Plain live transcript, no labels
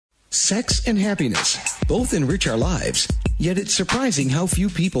Sex and happiness both enrich our lives, yet it's surprising how few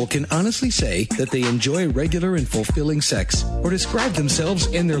people can honestly say that they enjoy regular and fulfilling sex or describe themselves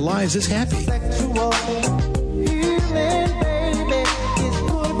and their lives as happy.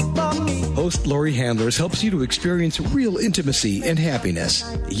 Host Laurie Handlers helps you to experience real intimacy and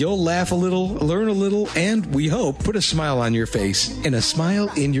happiness. You'll laugh a little, learn a little, and, we hope, put a smile on your face and a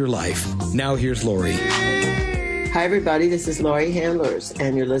smile in your life. Now here's Laurie. Hi, everybody. This is Laurie Handlers,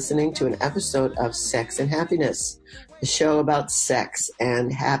 and you're listening to an episode of Sex and Happiness, a show about sex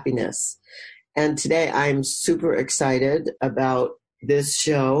and happiness. And today I'm super excited about this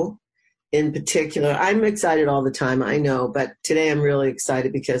show in particular. I'm excited all the time, I know, but today I'm really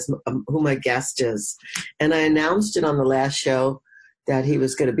excited because who my guest is. And I announced it on the last show that he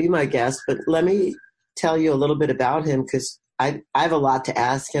was going to be my guest, but let me tell you a little bit about him because I have a lot to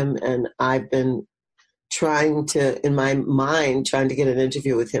ask him, and I've been trying to get an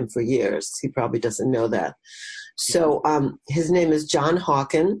interview with him for years. He probably doesn't know that. So his name is John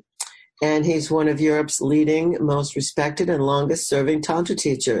Hawken, and he's one of Europe's leading, most respected, and longest-serving Tantra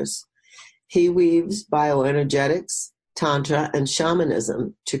teachers. He weaves bioenergetics, Tantra, and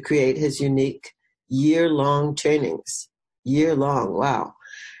shamanism to create his unique year-long trainings. Year-long, wow.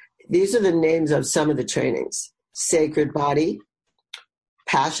 These are the names of some of the trainings: Sacred Body,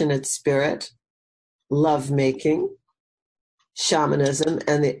 Passionate Spirit, Lovemaking, Shamanism,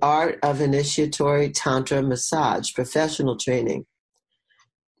 and the Art of Initiatory Tantra Massage, professional training.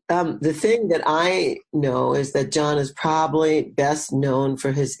 The thing that I know is that John is probably best known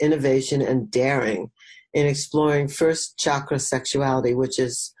for his innovation and daring in exploring first chakra sexuality, which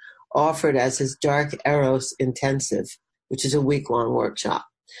is offered as his Dark Eros Intensive, which is a week-long workshop.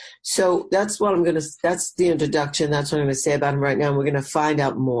 So that's the introduction. That's what I'm going to say about him right now. And we're going to find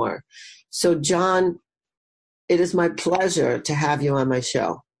out more. So, John, it is my pleasure to have you on my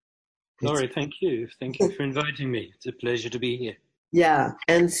show. Laurie, thank you. Thank you for inviting me. It's a pleasure to be here. Yeah.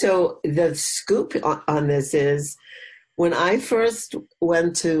 And so the scoop on this is when I first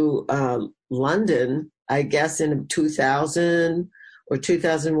went to London, I guess in 2000 or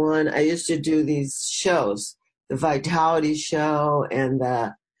 2001, I used to do these shows, the Vitality Show and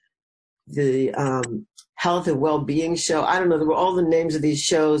the Health and Well-Being Show. I don't know. There were all the names of these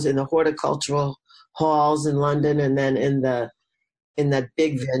shows in the horticultural halls in London, and then in that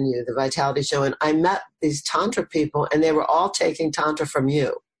big venue, the Vitality Show. And I met these Tantra people, and they were all taking Tantra from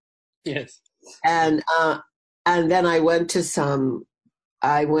you. Yes. And then I went to some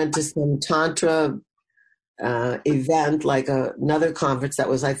Tantra event, like another conference that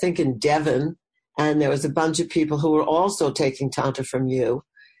was, I think, in Devon, and there was a bunch of people who were also taking Tantra from you.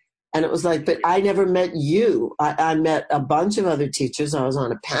 And it was like, but I never met you. I met a bunch of other teachers. I was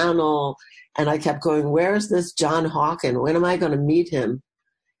on a panel, and I kept going, where is this John Hawken? When am I going to meet him?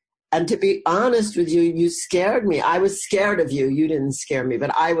 And to be honest with you, you scared me. I was scared of you. You didn't scare me,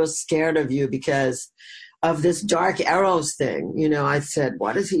 but I was scared of you because of this Dark Eros thing. You know, I said,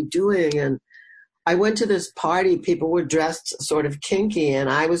 what is he doing? And I went to this party. People were dressed sort of kinky, and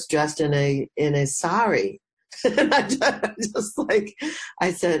I was dressed in a sari. And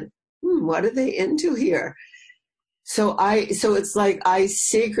I said, what are they into here? So it's like I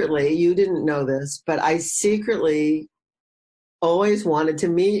secretly, you didn't know this, but I secretly always wanted to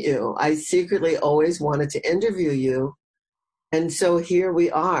meet you. I secretly always wanted to interview you. And so here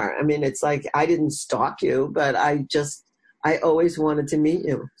we are. I mean, it's like I didn't stalk you, but I always wanted to meet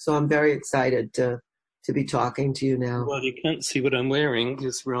you. So I'm very excited to be talking to you now. Well, you can't see what I'm wearing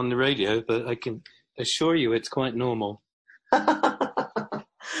because we're on the radio, but I can assure you it's quite normal.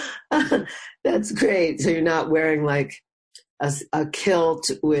 That's great. So you're not wearing like a kilt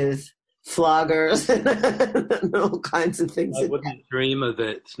with floggers and all kinds of things. I wouldn't dream of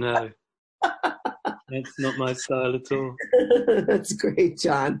it, no. That's not my style at all. That's great,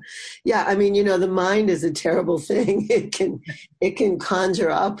 John. Yeah, I mean, you know, the mind is a terrible thing. It can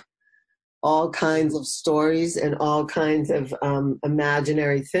conjure up all kinds of stories and all kinds of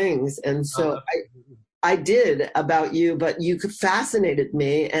imaginary things. And so I did about you, but you fascinated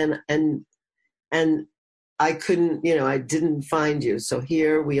me, and I couldn't, you know, I didn't find you. So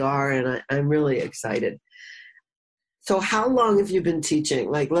here we are, and I'm really excited. So how long have you been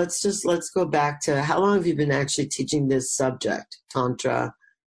teaching? Like, let's go back to how long have you been actually teaching this subject, Tantra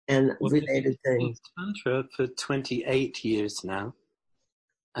and related things? Tantra for 28 years now.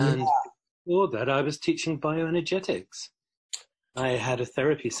 And before that, I was teaching bioenergetics. I had a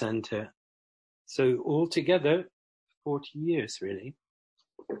therapy center. So altogether, 40 years, really.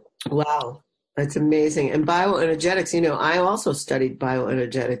 Wow. That's amazing. And bioenergetics, you know, I also studied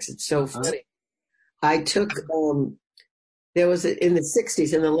bioenergetics. It's so funny. I took there was in the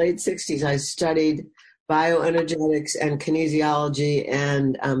 60s, in the late 60s, I studied bioenergetics and kinesiology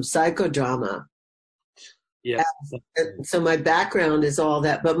and psychodrama. Yes. And so my background is all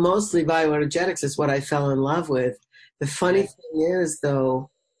that, but mostly bioenergetics is what I fell in love with. The funny thing is, though.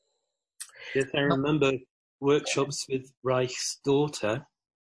 Yes, I remember workshops with Reich's daughter,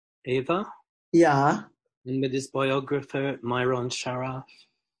 Eva. Yeah. And with his biographer, Myron Sharaf.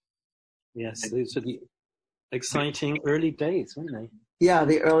 Yes, those were the exciting early days, weren't they? Yeah,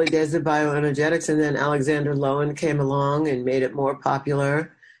 the early days of bioenergetics, and then Alexander Lowen came along and made it more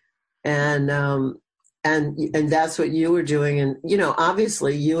popular, and that's what you were doing. And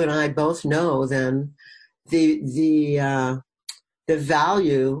obviously, you and I both know then the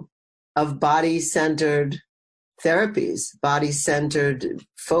value of body-centered therapies, body-centered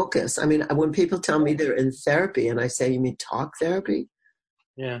focus. I mean, when people tell me they're in therapy, and I say, "You mean talk therapy?"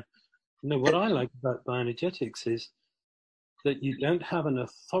 Yeah. No, what I like about bioenergetics is that you don't have an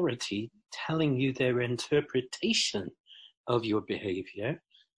authority telling you their interpretation of your behavior.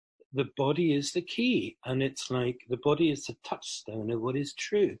 The body is the key, and it's like the body is the touchstone of what is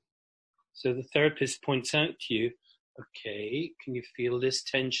true. So the therapist points out to you, okay, can you feel this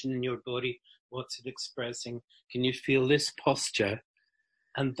tension in your body? What's it expressing? Can you feel this posture?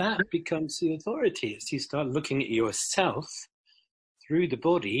 And that becomes the authority. As you start looking at yourself through the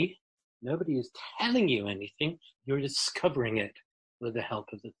body, nobody is telling you anything. You're discovering it with the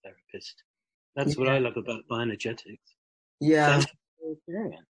help of the therapist. That's what I love about bioenergetics. Yeah.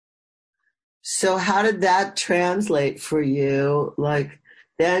 So how did that translate for you? Like,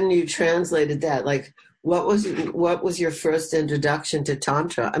 then you translated that. Like, what was your first introduction to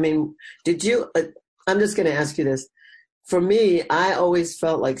Tantra? I mean, did you, I'm just going to ask you this. For me, I always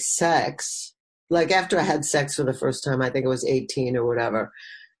felt like sex, like after I had sex for the first time, I think it was 18 or whatever.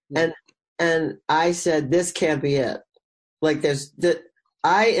 And I said, this can't be it. Like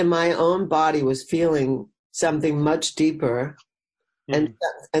I in my own body was feeling something much deeper and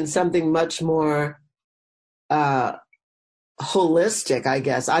something much more holistic, I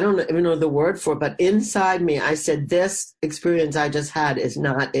guess. I don't even know the word for it, but inside me, I said, this experience I just had is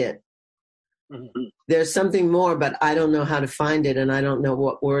not it. Mm-hmm. There's something more, but I don't know how to find it, and I don't know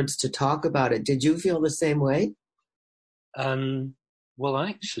what words to talk about it. Did you feel the same way? Well,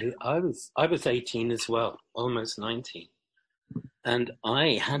 actually, I was 18 as well, almost 19. And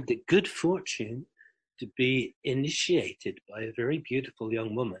I had the good fortune to be initiated by a very beautiful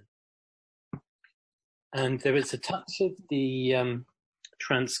young woman. And there was a touch of the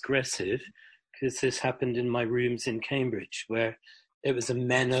transgressive, because this happened in my rooms in Cambridge, where it was a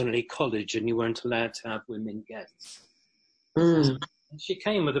men-only college and you weren't allowed to have women guests. And she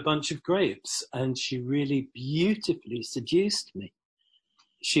came with a bunch of grapes, and she really beautifully seduced me.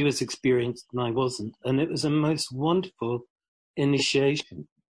 She was experienced and I wasn't. And it was a most wonderful initiation.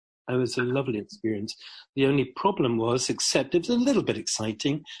 It was a lovely experience. The only problem was, except it was a little bit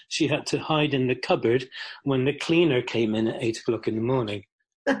exciting, she had to hide in the cupboard when the cleaner came in at 8 o'clock in the morning.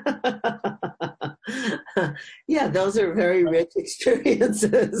 Yeah, those are very rich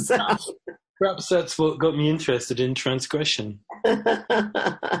experiences. Perhaps that's what got me interested in transgression.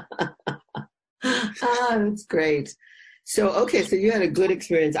 That's great. So, okay, so you had a good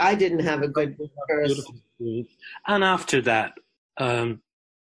experience. I didn't have a good experience. And after that,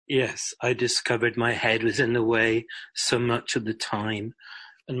 yes, I discovered my head was in the way so much of the time.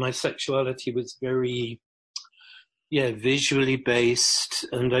 And my sexuality was very, visually based.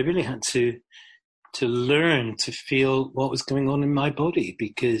 And I really had to learn to feel what was going on in my body,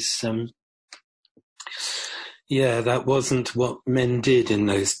 because, that wasn't what men did in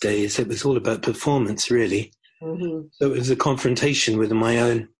those days. It was all about performance, really. Mm-hmm. So it was a confrontation with my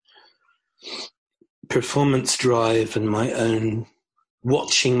own performance drive and my own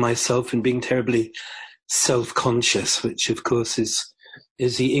watching myself and being terribly self-conscious, which of course is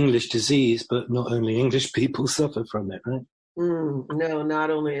the English disease, but not only English people suffer from it, right? No, not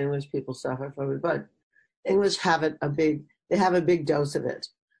only English people suffer from it, but English have a big dose of it.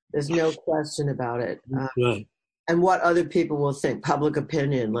 There's no question about it. Right. And what other people will think, public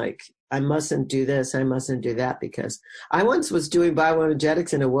opinion, like, I mustn't do this, I mustn't do that, because I once was doing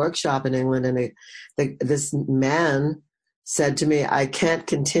bioenergetics in a workshop in England, and this man said to me, I can't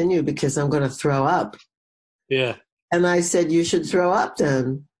continue because I'm going to throw up. Yeah. And I said, you should throw up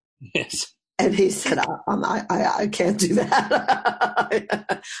then. Yes. And he said, I can't do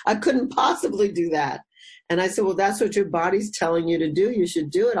that. I couldn't possibly do that. And I said, well, that's what your body's telling you to do. You should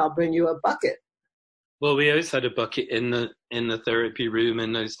do it. I'll bring you a bucket. Well, we always had a bucket in the therapy room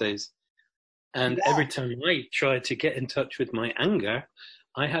in those days. And every time I tried to get in touch with my anger,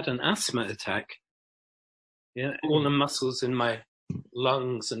 I had an asthma attack. Yeah, all the muscles in my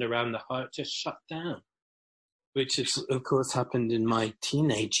lungs and around the heart just shut down, which is, of course, happened in my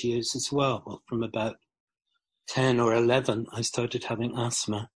teenage years as well. From about 10 or 11, I started having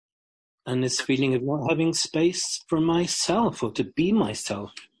asthma. And this feeling of not having space for myself or to be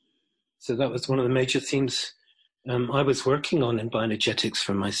myself. So that was one of the major themes I was working on in bioenergetics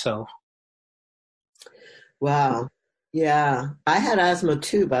for myself. Wow. Yeah. I had asthma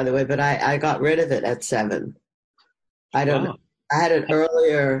too, by the way, but I got rid of it at 7. I don't know. I had it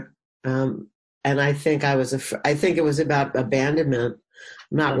earlier, and I think I think it was about abandonment.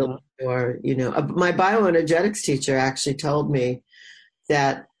 I'm not really sure, My bioenergetics teacher actually told me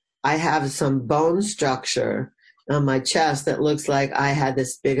that I have some bone structure on my chest that looks like I had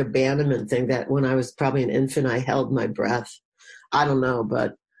this big abandonment thing, that when I was probably an infant, I held my breath. I don't know,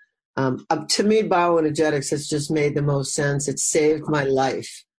 but to me, bioenergetics has just made the most sense. It saved my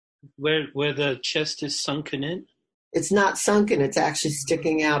life. Where the chest is sunken in? It's not sunken. It's actually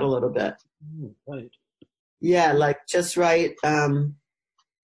sticking out a little bit. Right. Yeah, like just right. I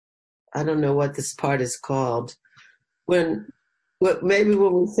don't know what this part is called. Maybe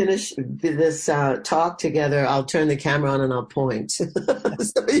when we finish this talk together, I'll turn the camera on and I'll point, so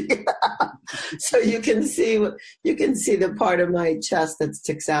you can see the part of my chest that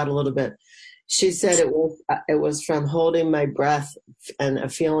sticks out a little bit. She said it was from holding my breath and a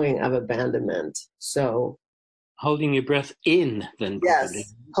feeling of abandonment. So holding your breath in, then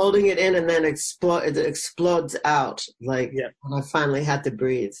yes, holding it in and then it explodes out when I finally had to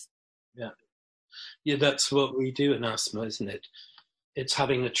breathe. Yeah, that's what we do in asthma, isn't it? It's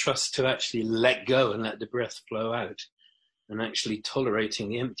having the trust to actually let go and let the breath flow out, and actually tolerating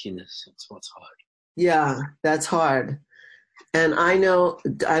the emptiness. That's what's hard. Yeah, that's hard. And I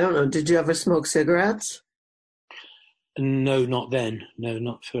don't know, did you ever smoke cigarettes? No, not then. No,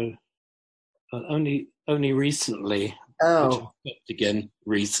 not for only recently. Oh, which I stopped again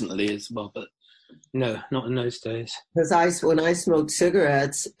recently as well, but no, not in those days. Because when I smoked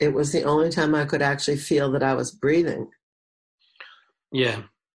cigarettes, it was the only time I could actually feel that I was breathing. Yeah.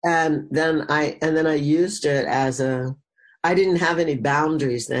 And then I used it I didn't have any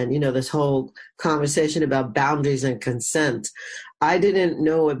boundaries then, this whole conversation about boundaries and consent. I didn't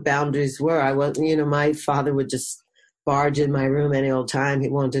know what boundaries were. I wasn't, my father would just barge in my room any old time he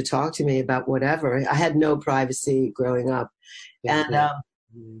wanted to talk to me about whatever. I had no privacy growing up.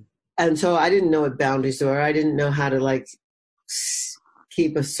 And so I didn't know what boundaries were. I didn't know how to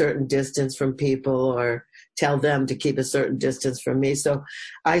keep a certain distance from people or tell them to keep a certain distance from me. So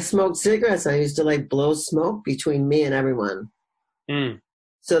I smoked cigarettes. I used to blow smoke between me and everyone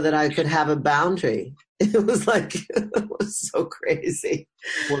so that I could have a boundary. It was it was so crazy.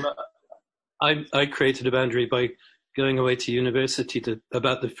 Well, I created a boundary by going away to university to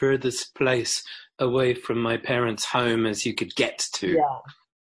about the furthest place away from my parents' home as you could get to.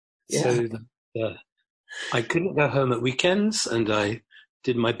 Yeah. So I couldn't go home at weekends, and I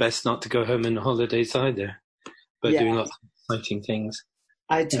did my best not to go home in the holidays either, by doing lots of exciting things.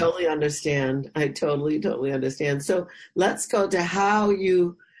 I totally understand. I totally understand. So let's go to how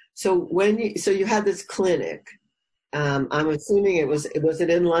you. So you had this clinic. I'm assuming was it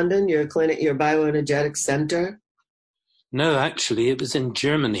in London? Your clinic, your bioenergetic center? No, actually, it was in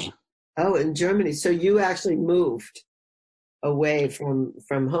Germany. Oh, in Germany. So you actually moved away from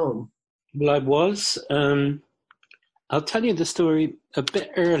home. Well, I was. I'll tell you the story a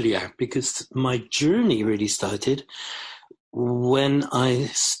bit earlier, because my journey really started when I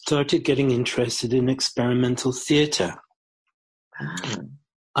started getting interested in experimental theatre.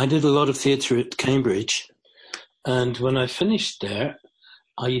 I did a lot of theatre at Cambridge, and when I finished there,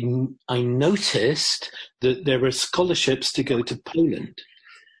 I noticed that there were scholarships to go to Poland.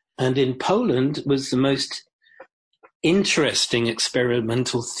 And in Poland was the most interesting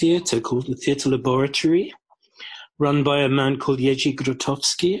experimental theatre called the Theatre Laboratory, run by a man called Jerzy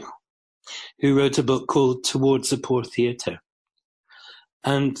Grotowski, who wrote a book called Towards a Poor Theatre.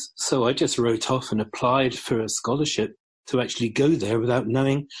 And so I just wrote off and applied for a scholarship to actually go there without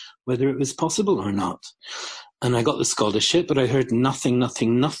knowing whether it was possible or not. And I got the scholarship, but I heard nothing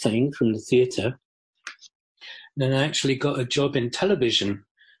from the theatre. Then I actually got a job in television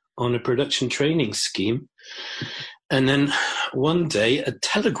on a production training scheme. And then one day a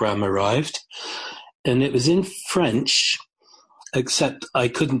telegram arrived, and it was in French, except I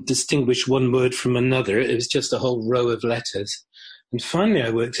couldn't distinguish one word from another. It was just a whole row of letters. And finally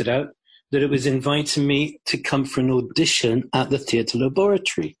I worked it out that it was inviting me to come for an audition at the Theatre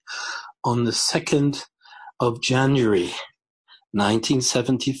Laboratory on the 2nd of January,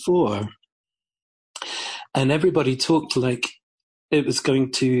 1974. And everybody talked like it was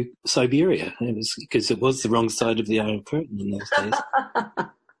going to Siberia. It was because it was the wrong side of the Iron Curtain in those days.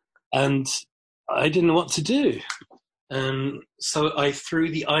 And I didn't know what to do. So I threw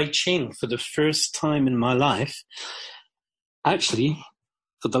the I Ching for the first time in my life. Actually,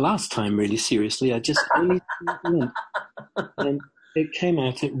 for the last time, really seriously, I just only went. And it came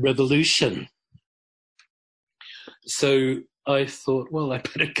out at Revolution. So I thought, well, I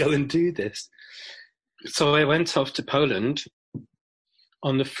better go and do this. So I went off to Poland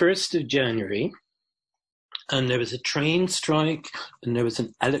on the 1st of January, and there was a train strike, and there was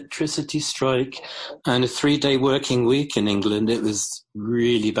an electricity strike, and a 3-day working week in England. It was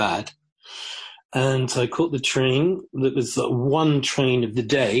really bad. And I caught the train that was one train of the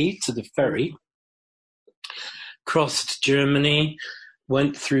day to the ferry, crossed Germany,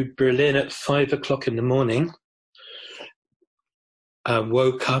 went through Berlin at 5 o'clock in the morning,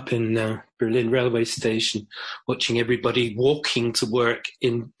 woke up in Berlin railway station, watching everybody walking to work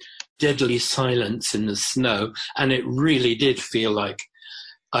in deadly silence in the snow. And it really did feel like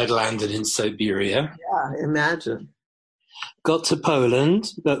I'd landed in Siberia. Yeah, imagine. Got to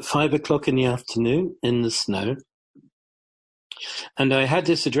Poland at 5 o'clock in the afternoon in the snow. And I had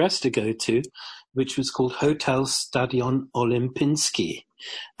this address to go to, which was called Hotel Stadion Olimpijski.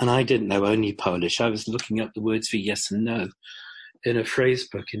 And I didn't know only Polish. I was looking up the words for yes and no in a phrase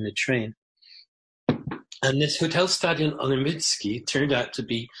book in the train. And this Hotel Stadion Olimpijski turned out to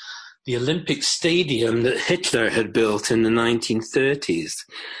be the Olympic Stadium that Hitler had built in the 1930s.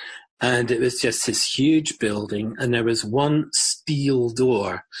 And it was just this huge building, and there was one steel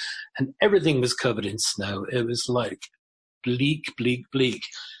door, and everything was covered in snow. It was like bleak, bleak, bleak.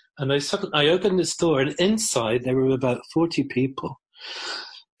 And I opened this door, and inside there were about 40 people.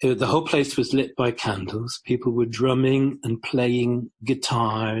 The whole place was lit by candles. People were drumming and playing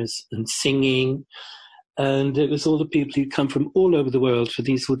guitars and singing. And it was all the people who'd come from all over the world for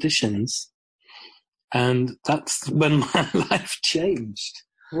these auditions. And that's when my life changed.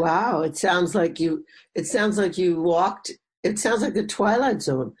 Wow. It sounds like you walked, it sounds like the Twilight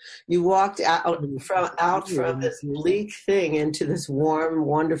Zone. You walked out from this bleak thing into this warm,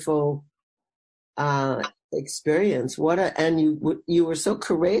 wonderful, experience. And you were so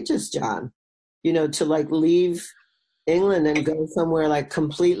courageous, John, to like leave England and go somewhere like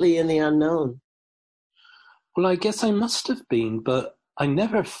completely in the unknown. Well, I guess I must have been, but I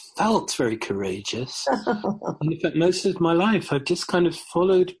never felt very courageous. In fact, most of my life, I've just kind of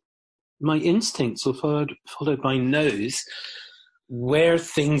followed my instincts or followed my nose where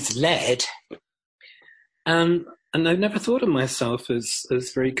things led. And I never thought of myself as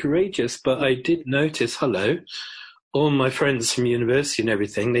very courageous, but I did notice, all my friends from university and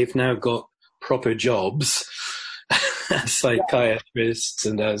everything, they've now got proper jobs as psychiatrists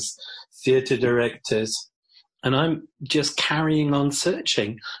and as theatre directors. And I'm just carrying on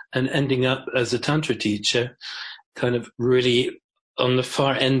searching and ending up as a Tantra teacher, kind of really on the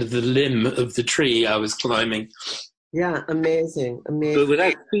far end of the limb of the tree I was climbing. Yeah, amazing. But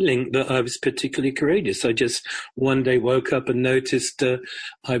without feeling that I was particularly courageous. I just one day woke up and noticed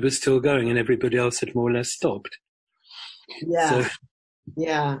I was still going and everybody else had more or less stopped. Yeah.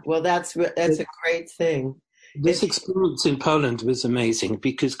 Yeah. Well, that's a great thing. This experience in Poland was amazing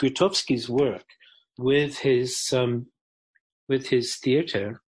because Grotowski's work with his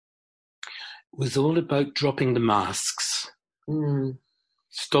theatre was all about dropping the masks,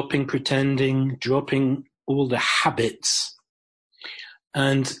 stopping pretending, dropping all the habits.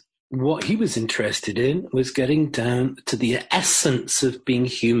 And what he was interested in was getting down to the essence of being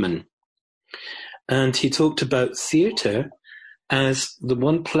human. And he talked about theatre as the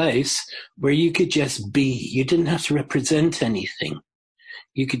one place where you could just be. You didn't have to represent anything.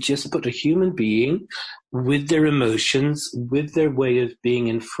 You could just put a human being with their emotions, with their way of being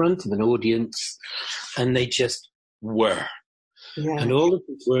in front of an audience, and they just were. Yeah. And all of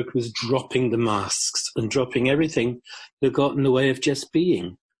his work was dropping the masks and dropping everything that got in the way of just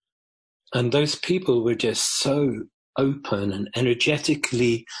being. And those people were just so open and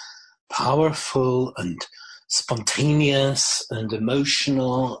energetically powerful and spontaneous and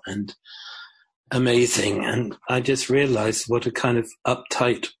emotional and amazing. And I just realized what a kind of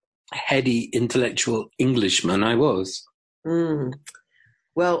uptight, heady, intellectual Englishman I was.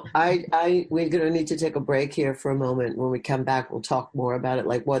 Well, we're going to need to take a break here for a moment. When we come back, we'll talk more about it,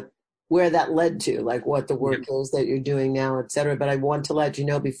 like where that led to, like what the work is that you're doing now, et cetera. But I want to let you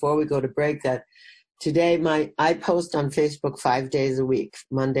know before we go to break that today I post on Facebook 5 days a week,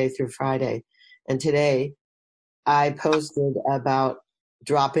 Monday through Friday. And today I posted about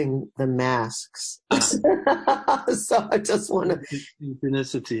dropping the masks. So I just want to...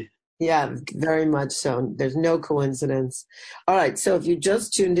 Synchronicity. Yeah, very much so. There's no coincidence. All right. So if you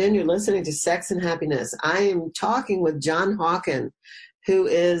just tuned in, you're listening to Sex and Happiness. I am talking with John Hawken, who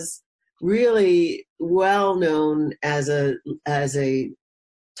is really well known as a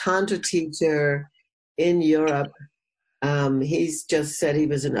Tantra teacher in Europe. He's just said he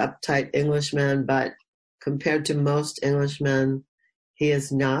was an uptight Englishman, but compared to most Englishmen, he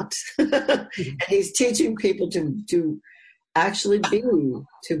is not. And he's teaching people to actually be,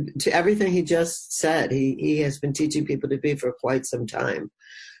 to everything he just said. He has been teaching people to be for quite some time.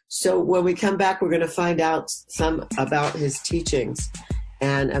 So when we come back, we're going to find out some about his teachings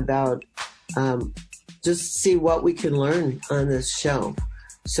and about just see what we can learn on this show.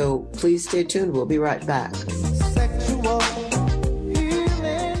 So please stay tuned. We'll be right back.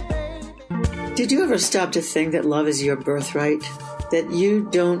 Did you ever stop to think that love is your birthright? That you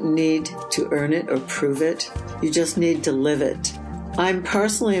don't need to earn it or prove it? You just need to live it. I'm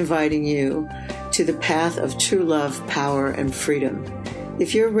personally inviting you to the path of true love, power, and freedom.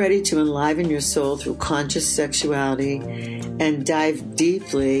 If you're ready to enliven your soul through conscious sexuality and dive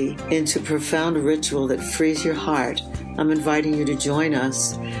deeply into profound ritual that frees your heart, I'm inviting you to join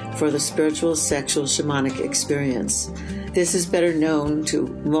us for the Spiritual Sexual Shamanic Experience. This is better known to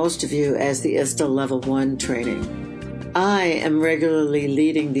most of you as the ISTA Level 1 training. I am regularly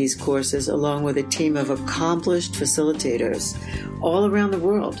leading these courses along with a team of accomplished facilitators all around the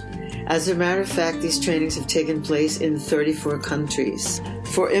world. As a matter of fact, these trainings have taken place in 34 countries.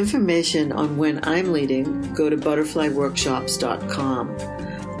 For information on when I'm leading, go to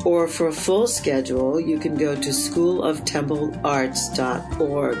butterflyworkshops.com. Or for a full schedule, you can go to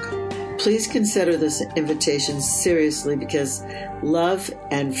schooloftemplearts.org. Please consider this invitation seriously because love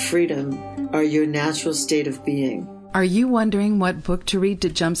and freedom are your natural state of being. Are you wondering what book to read to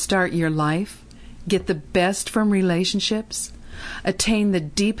jumpstart your life? Get the best from relationships? Attain the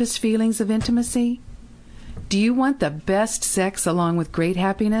deepest feelings of intimacy? Do you want the best sex along with great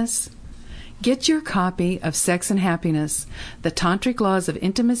happiness? Get your copy of Sex and Happiness, The Tantric Laws of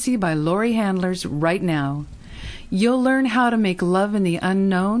Intimacy by Laurie Handlers right now. You'll learn how to make love in the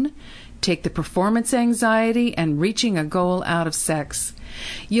unknown, take the performance anxiety and reaching a goal out of sex.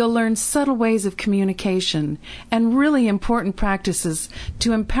 You'll learn subtle ways of communication and really important practices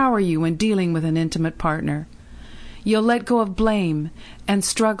to empower you when dealing with an intimate partner. You'll let go of blame and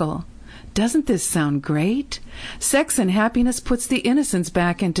struggle. Doesn't this sound great? Sex and Happiness puts the innocence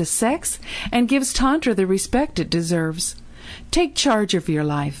back into sex and gives Tantra the respect it deserves. Take charge of your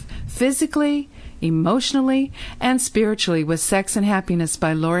life, physically, emotionally, and spiritually with Sex and Happiness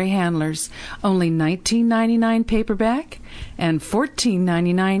by Laurie Handlers. Only $19.99 paperback and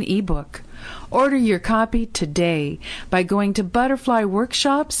 $14.99 ebook. Order your copy today by going to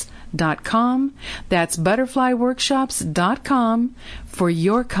butterflyworkshops.com. That's butterflyworkshops.com for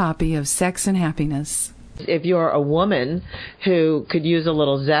your copy of Sex and Happiness. If you're a woman who could use a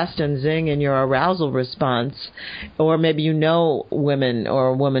little zest and zing in your arousal response, or maybe you know women or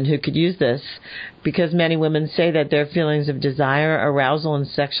a woman who could use this, because many women say that their feelings of desire, arousal, and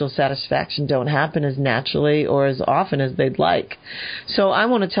sexual satisfaction don't happen as naturally or as often as they'd like. So I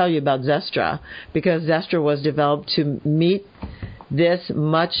want to tell you about Zestra, because Zestra was developed to meet this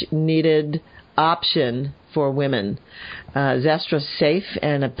much-needed option for women. Zestra's safe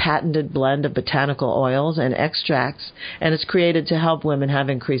and a patented blend of botanical oils and extracts, and it's created to help women have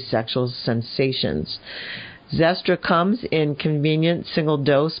increased sexual sensations. Zestra comes in convenient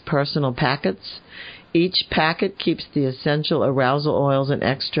single-dose personal packets. Each packet keeps the essential arousal oils and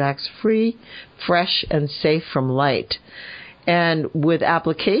extracts free, fresh, and safe from light. And with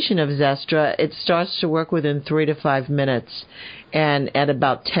application of Zestra, it starts to work within 3 to 5 minutes. And at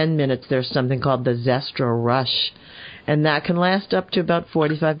about 10 minutes, there's something called the Zestra Rush. And that can last up to about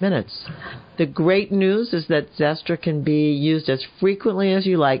 45 minutes. The great news is that Zestra can be used as frequently as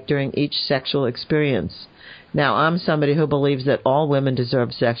you like during each sexual experience. Now, I'm somebody who believes that all women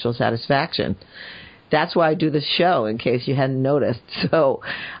deserve sexual satisfaction. That's why I do this show, in case you hadn't noticed. So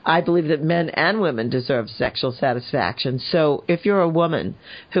I believe that men and women deserve sexual satisfaction. So if you're a woman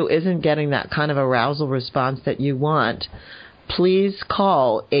who isn't getting that kind of arousal response that you want, please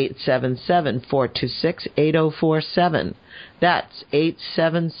call 877-426-8047. That's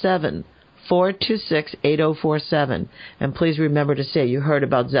 877-426-8047. And please remember to say you heard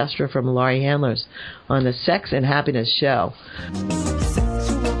about Zestra from Laurie Handlers on the Sex and Happiness Show.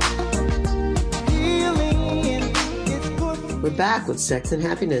 We're back with Sex and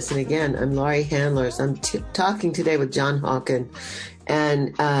Happiness. And again, I'm Laurie Handlers. I'm talking today with John Hawken.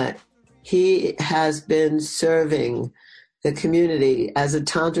 And he has been serving the community as a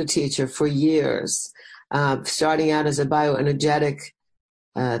Tantra teacher for years, starting out as a bioenergetic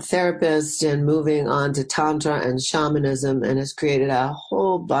therapist and moving on to Tantra and shamanism, and has created a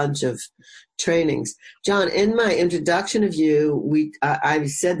whole bunch of trainings. John, in my introduction of you, I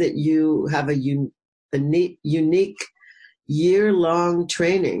said that you have a unique year-long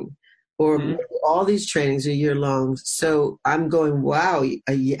training, or all these trainings are year-long. So I'm going, wow,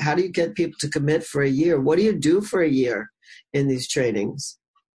 how do you get people to commit for a year? What do you do for a year in these trainings?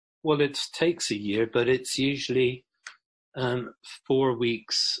 Well, it takes a year, but it's usually 4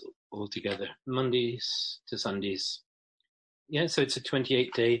 weeks altogether, Mondays to Sundays. Yeah, so it's a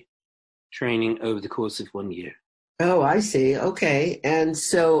 28-day training over the course of 1 year. Oh, I see. Okay. And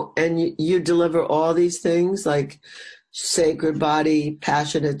so, and you deliver all these things like sacred body,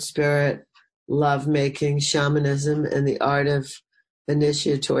 passionate spirit, lovemaking, shamanism, and the art of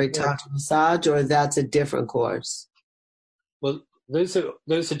initiatory Tantra massage, or that's a different course? Well, those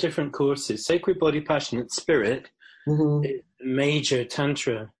are different courses. Sacred Body, Passionate Spirit is a major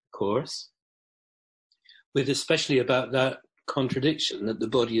Tantra course, with especially about that contradiction that the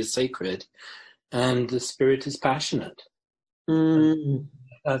body is sacred and the spirit is passionate.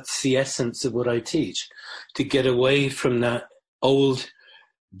 That's the essence of what I teach, to get away from that old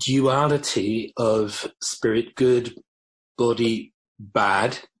duality of spirit good, body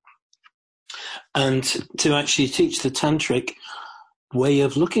bad, and to actually teach the tantric way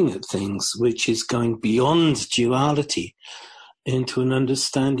of looking at things, which is going beyond duality into an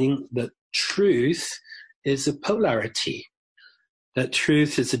understanding that truth is a polarity, that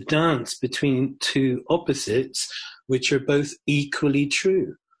truth is a dance between two opposites which are both equally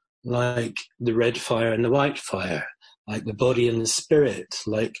true, like the red fire and the white fire, like the body and the spirit,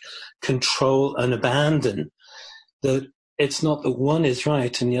 like control and abandon. That it's not that one is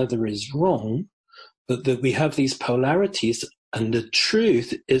right and the other is wrong, but that we have these polarities, and the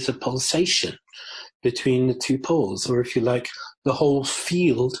truth is a pulsation between the two poles, or if you like, the whole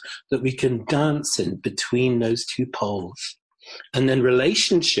field that we can dance in between those two poles. And then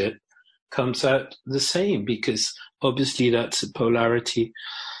relationship comes out the same, because obviously that's a polarity,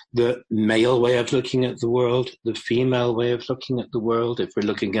 the male way of looking at the world, the female way of looking at the world, if we're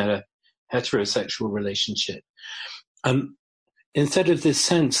looking at a heterosexual relationship. Instead of this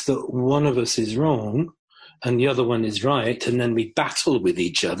sense that one of us is wrong and the other one is right, and then we battle with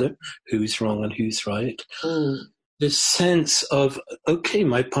each other, who's wrong and who's right, this sense of, okay,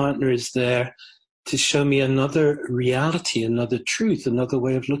 my partner is there to show me another reality, another truth, another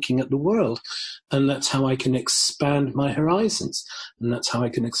way of looking at the world. And that's how I can expand my horizons. And that's how I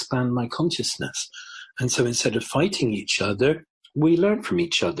can expand my consciousness. And so instead of fighting each other, we learn from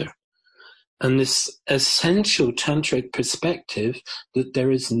each other. And this essential tantric perspective that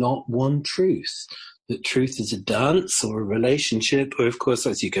there is not one truth, that truth is a dance or a relationship, or of course,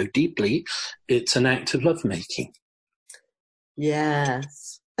 as you go deeply, it's an act of lovemaking.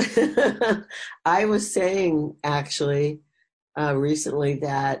 Yes. I was saying actually recently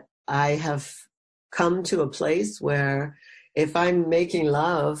that I have come to a place where if I'm making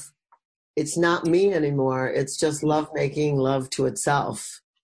love, it's not me anymore. It's just love making love to itself.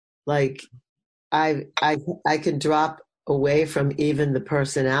 Like I can drop away from even the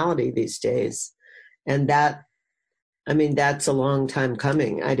personality these days. And that, I mean, that's a long time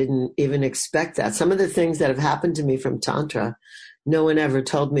coming. I didn't even expect that. Some of the things that have happened to me from Tantra, no one ever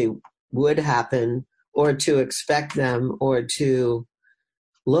told me would happen, or to expect them, or to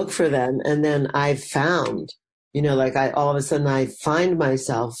look for them. And then I found, like all of a sudden I find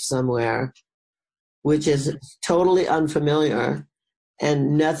myself somewhere which is totally unfamiliar,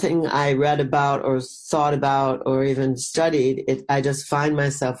 and nothing I read about or thought about or even studied, I just find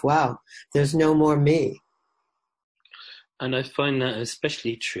myself, wow, there's no more me. And I find that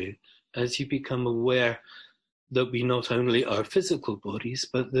especially true as you become aware that we not only are physical bodies,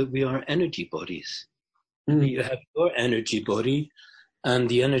 but that we are energy bodies. You have your energy body and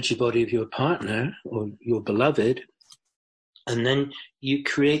the energy body of your partner or your beloved, and then you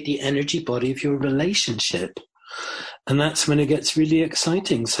create the energy body of your relationship. And that's when it gets really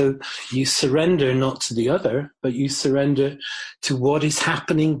exciting. So you surrender not to the other, but you surrender to what is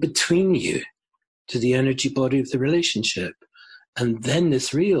happening between you, to the energy body of the relationship. And then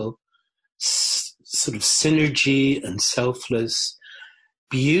this real sort of synergy and selfless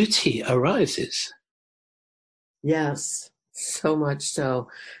beauty arises. Yes, so much so.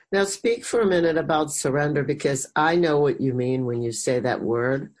 Now speak for a minute about surrender, because I know what you mean when you say that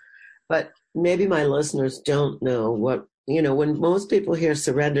word, but maybe my listeners don't know what, when most people hear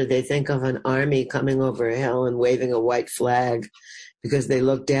surrender, they think of an army coming over a hill and waving a white flag because they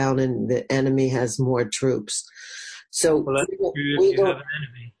look down and the enemy has more troops. So well, that's true if you have an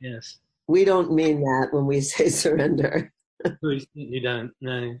enemy, yes. We don't mean that when we say surrender. You don't,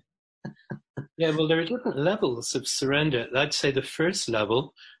 no. Yeah, well, there are different levels of surrender. I'd say the first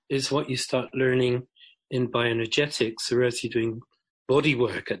level is what you start learning in bioenergetics or as you're doing body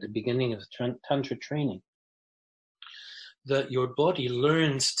work at the beginning of Tantra training. That your body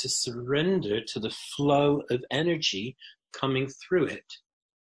learns to surrender to the flow of energy coming through it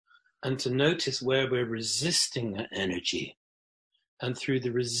and to notice where we're resisting that energy. And through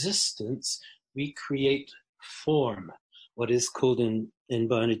the resistance, we create form, what is called in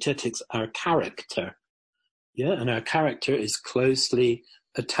bioenergetics our character. Yeah, and our character is closely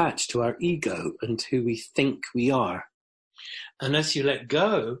attached to our ego and who we think we are. And as you let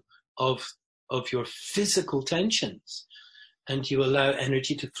go of your physical tensions and you allow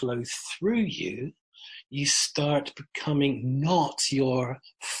energy to flow through you, you start becoming not your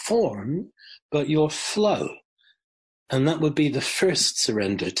form, but your flow. And that would be the first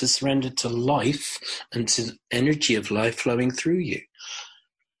surrender, to surrender to life and to the energy of life flowing through you.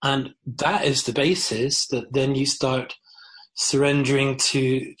 And that is the basis that then you start surrendering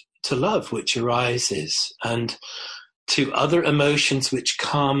to love, which arises, and to other emotions which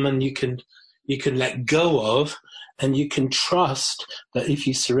come and you can let go of, and you can trust that if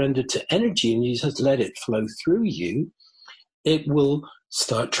you surrender to energy and you just let it flow through you, it will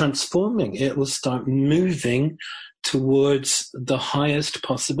start transforming. It will start moving towards the highest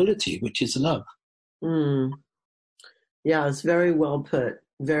possibility, which is love. Mm. Yeah, it's very well put.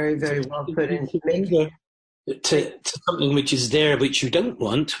 Very, very well put. To something which is there, which you don't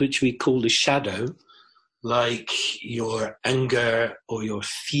want, which we call the shadow, like your anger or your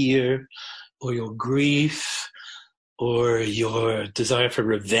fear or your grief or your desire for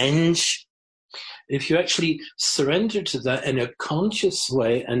revenge. If you actually surrender to that in a conscious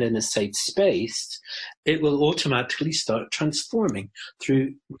way and in a safe space, it will automatically start transforming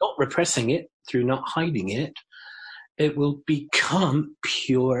through not repressing it, through not hiding it. It will become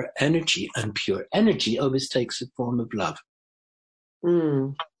pure energy, and pure energy always takes the form of love.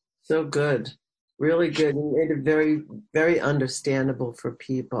 So good. Really good. You made it very, very understandable for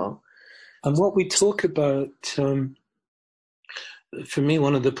people. And what we talk about, for me,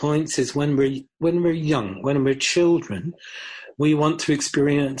 one of the points is when we're young, when we're children, we want to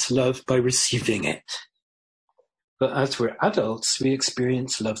experience love by receiving it. But as we're adults, we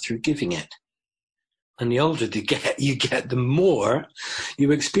experience love through giving it. And the older you get, the more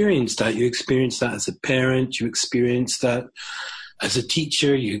you experience that. You experience that as a parent, you experience that as a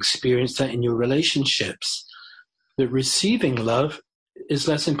teacher, you experience that in your relationships. That receiving love is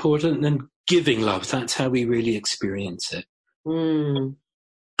less important than giving love. That's how we really experience it.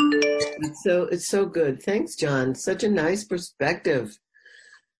 It's so good. Thanks, John. Such a nice perspective.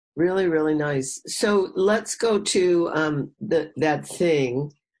 Really, really nice. So let's go to that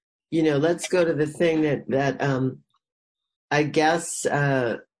thing. Let's go to the thing that I guess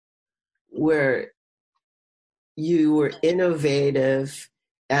where you were innovative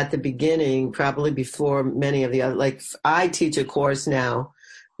at the beginning, probably before many of the other. Like, I teach a course now,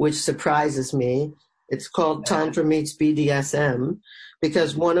 which surprises me. It's called Tantra Meets BDSM,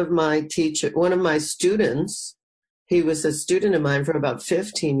 because one of my students, he was a student of mine for about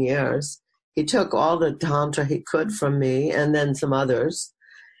 15 years. He took all the Tantra he could from me and then some others.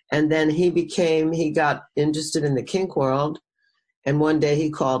 And then he got interested in the kink world. And one day he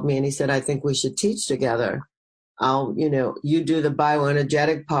called me and he said, I think we should teach together. You do the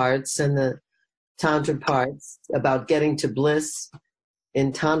bioenergetic parts and the Tantra parts about getting to bliss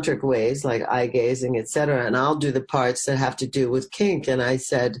in tantric ways, like eye gazing, etc. And I'll do the parts that have to do with kink. And I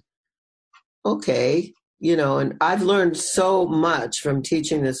said, okay, and I've learned so much from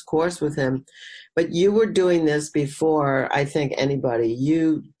teaching this course with him. But you were doing this before, I think, anybody.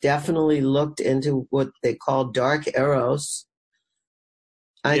 You definitely looked into what they call dark eros.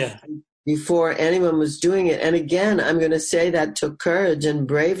 Before anyone was doing it. And again, I'm going to say that took courage and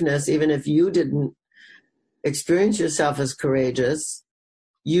braveness, even if you didn't experience yourself as courageous.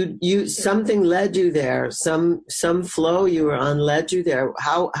 You something led you there. Some flow you were on led you there.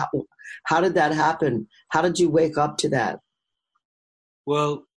 How did that happen? How did you wake up to that?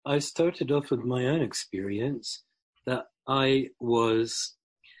 Well, I started off with my own experience that I was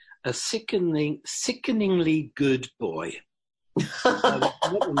a sickeningly good boy.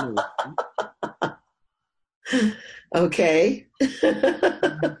 Okay.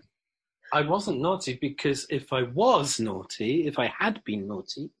 I wasn't naughty because if I had been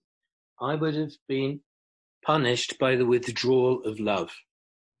naughty, I would have been punished by the withdrawal of love.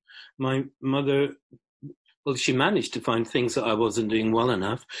 My mother, she managed to find things that I wasn't doing well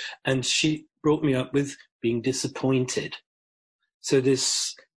enough, and she brought me up with being disappointed. So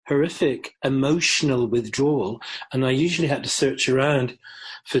horrific emotional withdrawal. And I usually had to search around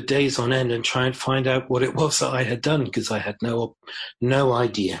for days on end and try and find out what it was that I had done, because I had no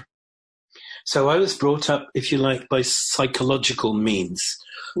idea. So I was brought up, if you like, by psychological means,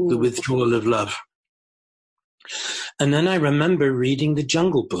 the withdrawal of love. And then I remember reading the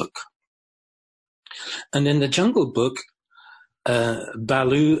Jungle Book. And in the Jungle Book,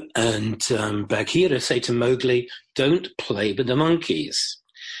 Baloo and Bagheera say to Mowgli, don't play with the monkeys.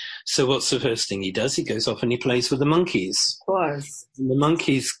 So what's the first thing he does? He goes off and he plays with the monkeys. Of course. And the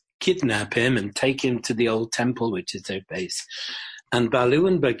monkeys kidnap him and take him to the old temple, which is their base. And Baloo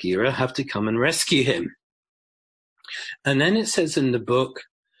and Bagheera have to come and rescue him. And then it says in the book,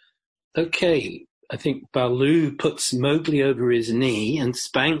 okay, I think Baloo puts Mowgli over his knee and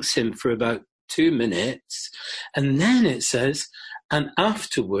spanks him for about 2 minutes. And then it says, and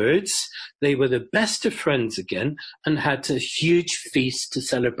afterwards, they were the best of friends again and had a huge feast to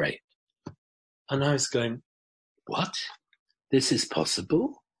celebrate. And I was going, what? This is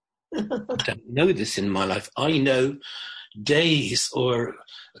possible? I don't know this in my life. I know days or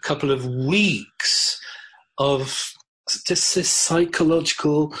a couple of weeks of just this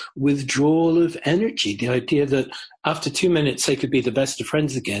psychological withdrawal of energy. The idea that after 2 minutes they could be the best of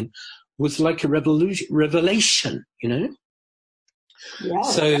friends again was like a revelation, you know? Yeah.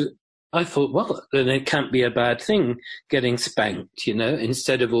 So I thought, well, then it can't be a bad thing getting spanked, you know,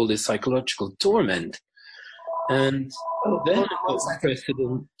 instead of all this psychological torment. And then I got interested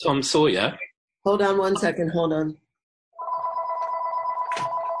in Tom Sawyer. Hold on 1 second. Hold on.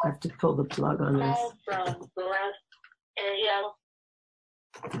 I have to pull the plug on this.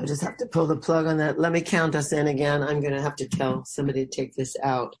 I just have to pull the plug on that. Let me count us in again. I'm going to have to tell somebody to take this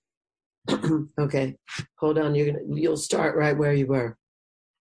out. Okay, hold on. You'll start right where you were.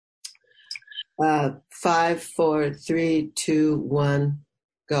 5, 4, 3, 2, 1,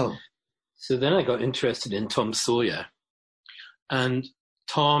 go. So then I got interested in Tom Sawyer, and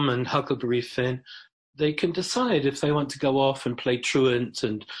Tom and Huckleberry Finn. They can decide if they want to go off and play truant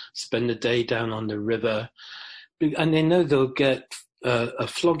and spend the day down on the river, and they know they'll get a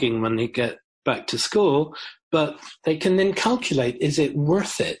flogging when they get back to school. But they can then calculate: is it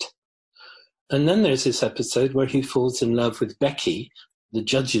worth it? And then there's this episode where he falls in love with Becky, the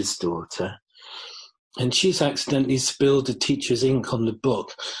judge's daughter, and she's accidentally spilled the teacher's ink on the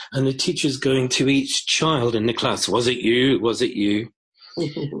book. And the teacher's going to each child in the class, was it you? Was it you?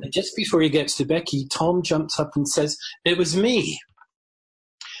 And just before he gets to Becky, Tom jumps up and says, it was me.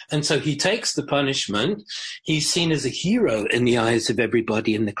 And so he takes the punishment. He's seen as a hero in the eyes of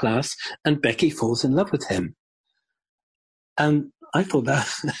everybody in the class, and Becky falls in love with him. And I thought that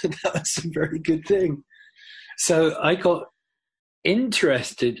was a very good thing. So I got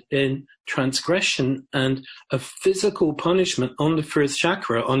interested in transgression and a physical punishment on the first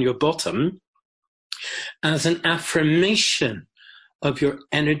chakra, on your bottom, as an affirmation of your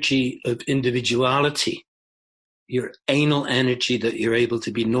energy of individuality, your anal energy, that you're able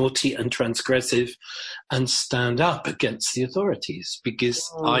to be naughty and transgressive and stand up against the authorities, because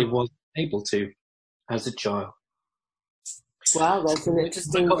I wasn't able to as a child. Wow, that's an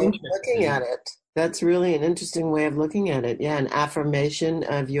interesting way of looking at it. That's really an interesting way of looking at it. Yeah, an affirmation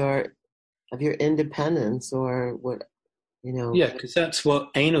of your independence, or what, you know. Yeah, because that's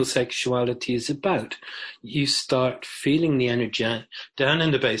what anal sexuality is about. You start feeling the energy down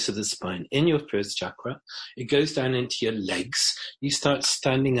in the base of the spine, in your first chakra. It goes down into your legs. You start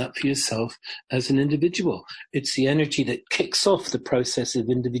standing up for yourself as an individual. It's the energy that kicks off the process of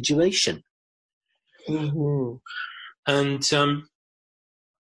individuation. Mm-hmm. And,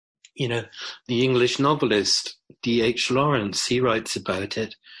 you know, the English novelist D.H. Lawrence, he writes about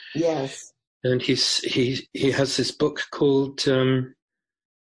it. Yes. And he has this book called The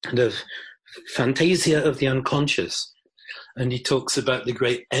Fantasia of the Unconscious. And he talks about the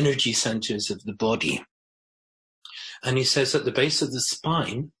great energy centers of the body. And he says at the base of the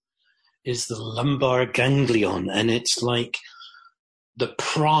spine is the lumbar ganglion. And it's like the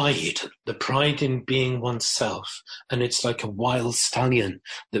pride in being oneself. And it's like a wild stallion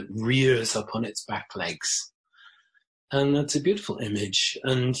that rears up on its back legs. And that's a beautiful image.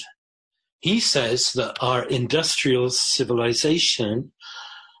 And he says that our industrial civilization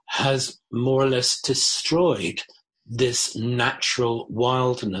has more or less destroyed this natural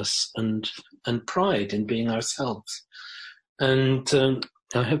wildness and pride in being ourselves. And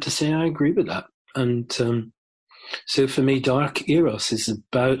I have to say I agree with that. And so for me, Dark Eros is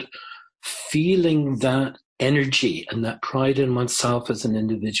about feeling that energy and that pride in oneself as an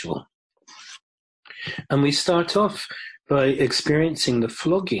individual. And we start off by experiencing the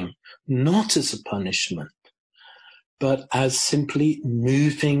flogging, not as a punishment, but as simply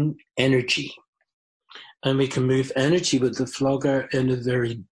moving energy. And we can move energy with the flogger in a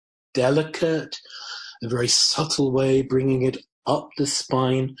very delicate, a very subtle way, bringing it up the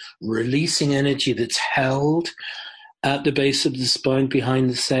spine, releasing energy that's held at the base of the spine behind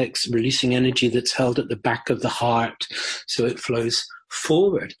the sex, releasing energy that's held at the back of the heart, so it flows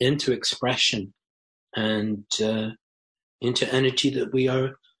forward into expression and into energy that we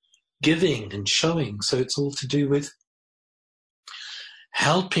are giving and showing. So it's all to do with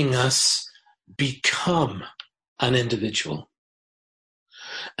helping us become an individual.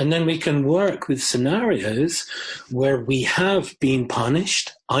 And then we can work with scenarios where we have been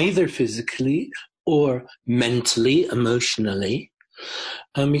punished, either physically or mentally, emotionally,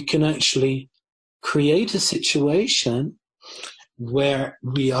 and we can actually create a situation where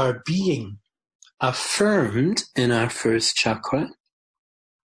we are being affirmed in our first chakra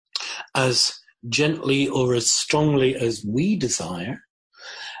as gently or as strongly as we desire,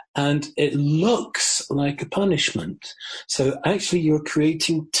 and it looks like a punishment. So actually you're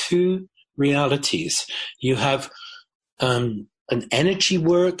creating two realities. You have an energy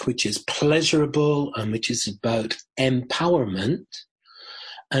work which is pleasurable and which is about empowerment,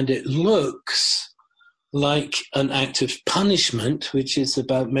 and it looks like an act of punishment which is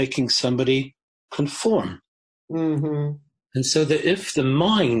about making somebody conform. Mm-hmm. And so that if the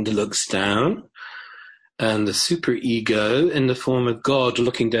mind looks down, and the superego in the form of God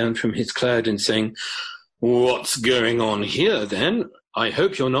looking down from his cloud and saying, "What's going on here then? I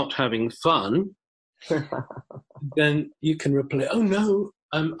hope you're not having fun." Then you can reply, "Oh no,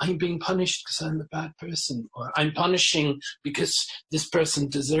 I'm being punished because I'm a bad person," or "I'm punishing because this person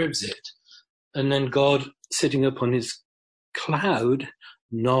deserves it." And then God, sitting up on his cloud,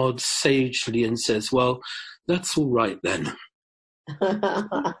 nods sagely and says, "Well, that's all right then."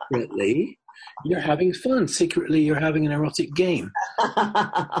 Secretly, you're having fun. Secretly, you're having an erotic game.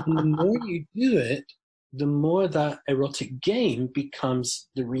 And the more you do it, the more that erotic game becomes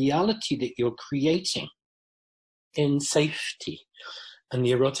the reality that you're creating in safety. And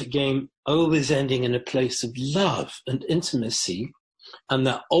the erotic game always ending in a place of love and intimacy, and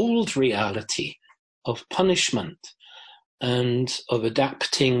that old reality of punishment and of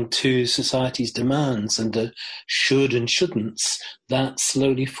adapting to society's demands and the should and shouldn'ts, that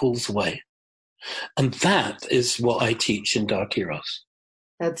slowly falls away. And that is what I teach in Dark Eros.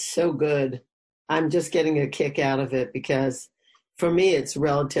 That's so good. I'm just getting a kick out of it because for me, it's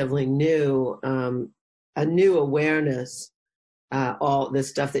relatively new, a new awareness. All this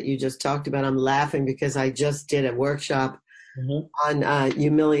stuff that you just talked about. I'm laughing because I just did a workshop on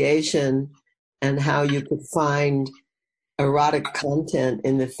humiliation and how you could find erotic content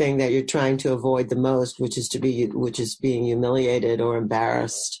in the thing that you're trying to avoid the most, which is being humiliated or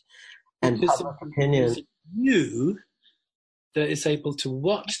embarrassed. And public opinion. It's you that is able to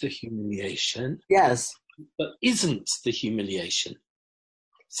watch the humiliation, yes, but isn't the humiliation.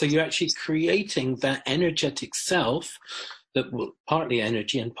 So you're actually creating that energetic self that will partly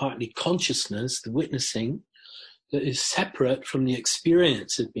energy and partly consciousness, the witnessing, that is separate from the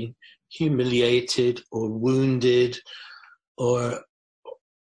experience of being humiliated or wounded or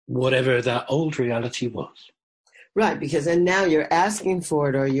whatever that old reality was. Right, because and now you're asking for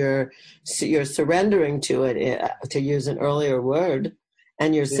it, or you're surrendering to it, to use an earlier word,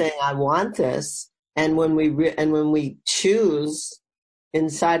 and you're saying, "I want this." And when we choose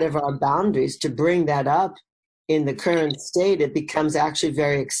inside of our boundaries to bring that up in the current state, it becomes actually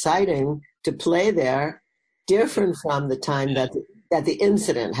very exciting to play there, different from the time that the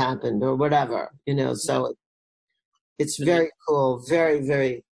incident happened or whatever, So it's very cool, very,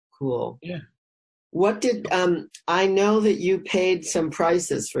 very cool. Yeah. What did I know that you paid some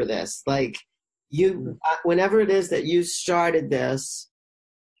prices for this? Like you, whenever it is that you started this,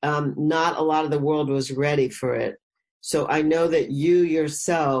 not a lot of the world was ready for it. So I know that you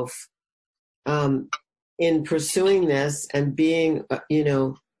yourself, in pursuing this and being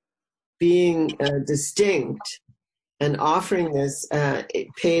distinct and offering this, it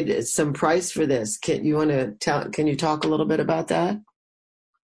paid some price for this. Can you talk a little bit about that?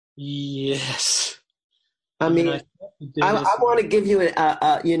 Yes. I mean, I want to give you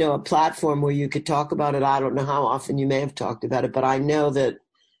a platform where you could talk about it. I don't know how often you may have talked about it, but I know that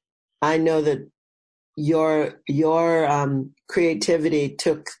your creativity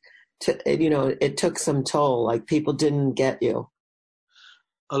took some toll. Like people didn't get you.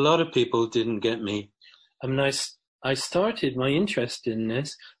 A lot of people didn't get me. I mean, I started my interest in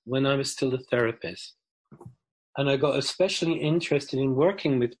this when I was still a therapist, and I got especially interested in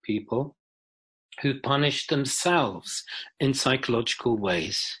working with people who punished themselves in psychological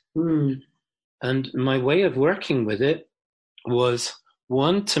ways. And my way of working with it was,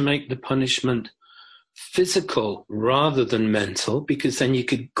 one, to make the punishment physical rather than mental, because then you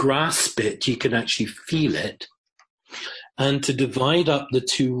could grasp it, you could actually feel it, and to divide up the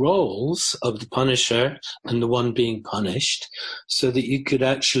two roles of the punisher and the one being punished so that you could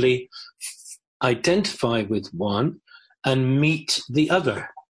actually identify with one and meet the other.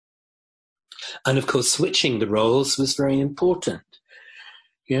 And of course, switching the roles was very important.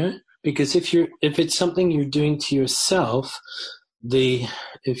 Yeah, because if it's something you're doing to yourself,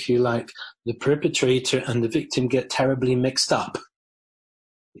 if you like, the perpetrator and the victim get terribly mixed up.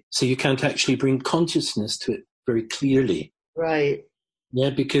 So you can't actually bring consciousness to it very clearly. Right.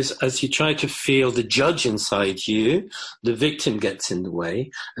 Yeah, because as you try to feel the judge inside you, the victim gets in the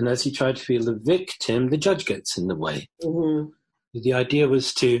way. And as you try to feel the victim, the judge gets in the way. Mm-hmm. The idea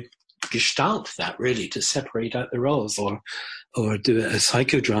was to gestalt that, really, to separate out the roles or do a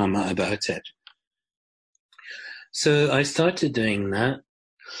psychodrama about it. So I started doing that,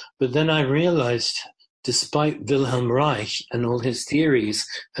 but then I realized, despite Wilhelm Reich and all his theories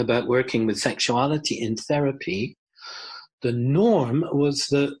about working with sexuality in therapy, the norm was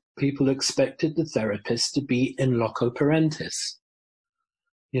that people expected the therapist to be in loco parentis.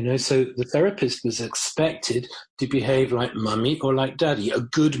 So the therapist was expected to behave like mummy or like daddy, a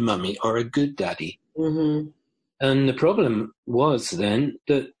good mummy or a good daddy. Mm-hmm. And the problem was then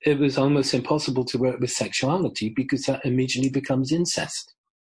that it was almost impossible to work with sexuality because that immediately becomes incest.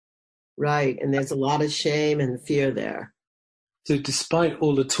 Right. And there's a lot of shame and fear there. So despite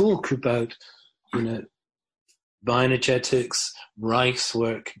all the talk about, bioenergetics, Reich's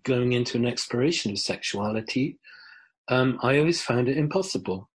work going into an exploration of sexuality, I always found it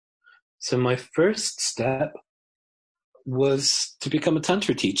impossible. So my first step was to become a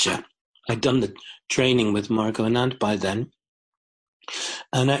Tantra teacher. I'd done the training with Margot Anand by then,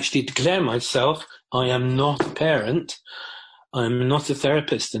 and actually declare myself, I am not a parent, I'm not a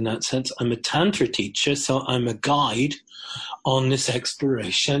therapist in that sense, I'm a Tantra teacher, so I'm a guide on this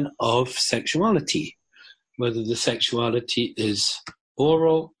exploration of sexuality, whether the sexuality is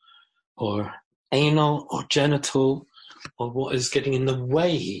oral or anal or genital, or what is getting in the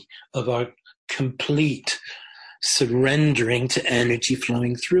way of our complete surrendering to energy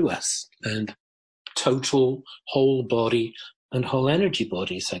flowing through us and total whole body and whole energy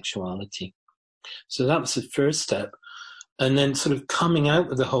body sexuality. So that was the first step. And then sort of coming out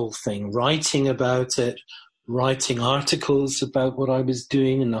with the whole thing, writing about it, writing articles about what I was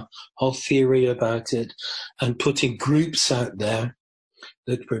doing and the whole theory about it, and putting groups out there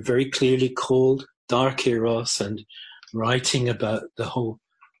that were very clearly called Dark Eros, and writing about the whole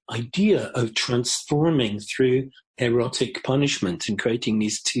idea of transforming through erotic punishment and creating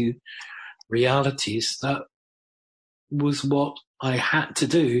these two realities. That was what I had to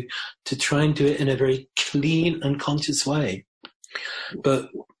do to try and do it in a very clean and conscious way. But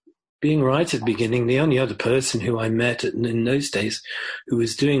being right at the beginning, the only other person who I met in those days who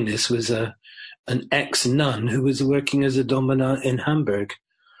was doing this was an ex-nun who was working as a domina in Hamburg.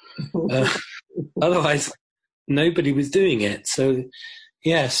 Otherwise, nobody was doing it. So,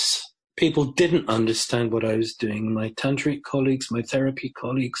 yes, people didn't understand what I was doing. My tantric colleagues, my therapy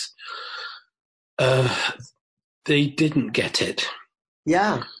colleagues, they didn't get it.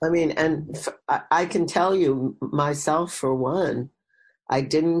 Yeah, I mean, and I can tell you myself, for one, I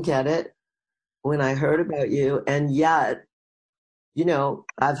didn't get it when I heard about you. And yet,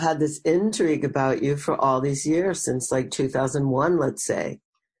 I've had this intrigue about you for all these years, since like 2001, let's say.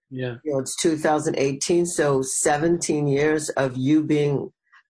 Yeah. It's 2018, so 17 years of you being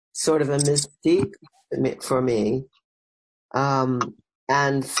sort of a mystique for me.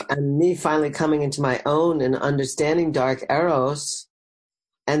 And me finally coming into my own and understanding Dark Eros,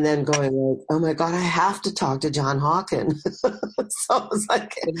 and then going like, oh my God, I have to talk to John Hawken. So it's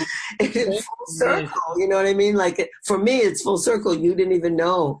like, it's full circle, you know what I mean? Like, for me, it's full circle. You didn't even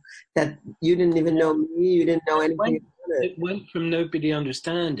know that, you didn't even know me, you didn't know anything about it. It went from nobody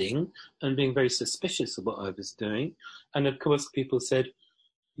understanding and being very suspicious of what I was doing. And of course, people said,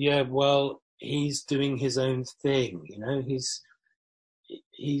 yeah, well, he's doing his own thing,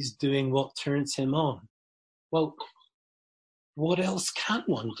 he's doing what turns him on. Well, what else can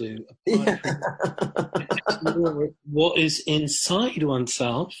one do apart from what is inside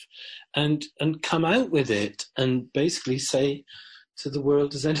oneself and come out with it and basically say to the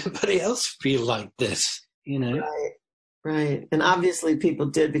world, does anybody else feel like this? Right. And obviously people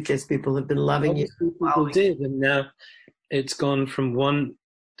did, because people have been loving you. People did, and now it's gone from one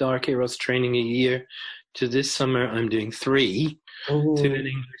Dark Eros training a year to this summer I'm doing 3, 2 in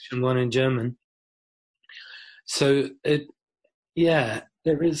English and 1 in German. So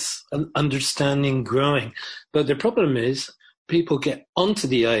there is an understanding growing. But the problem is people get onto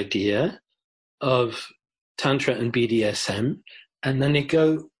the idea of Tantra and BDSM, and then they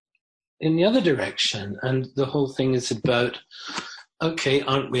go in the other direction. And the whole thing is about, okay,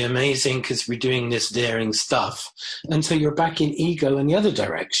 aren't we amazing because we're doing this daring stuff? And so you're back in ego in the other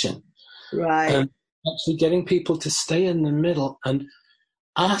direction. Right. Actually getting people to stay in the middle and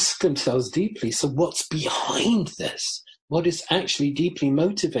ask themselves deeply, so what's behind this? What is actually deeply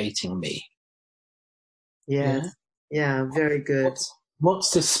motivating me? Yes. Yeah, very good.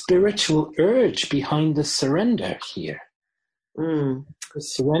 What's the spiritual urge behind the surrender here?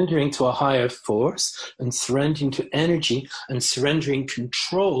 Surrendering to a higher force and surrendering to energy and surrendering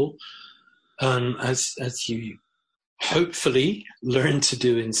control, as you hopefully learn to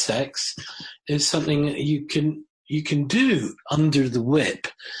do in sex, is something that you can do under the whip.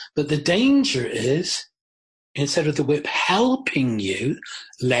 But the danger is, instead of the whip helping you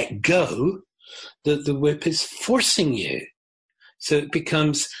let go, that the whip is forcing you. So it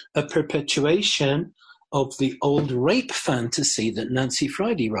becomes a perpetuation of the old rape fantasy that Nancy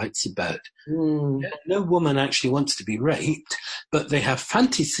Friday writes about. No woman actually wants to be raped, but they have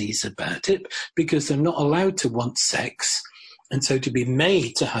fantasies about it because they're not allowed to want sex. And so to be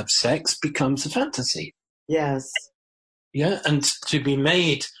made to have sex becomes a fantasy. Yes. Yeah, and to be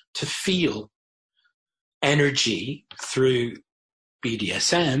made to feel energy through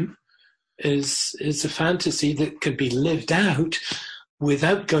BDSM is a fantasy that can be lived out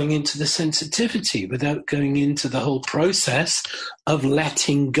without going into the sensitivity, without going into the whole process of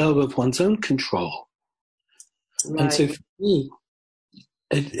letting go of one's own control. Right. And so for me,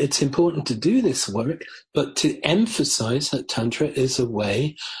 it's important to do this work, but to emphasize that Tantra is a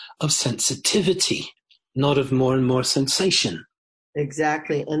way of sensitivity, not of more and more sensation.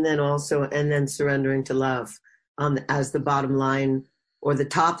 Exactly. And then surrendering to love as the bottom line or the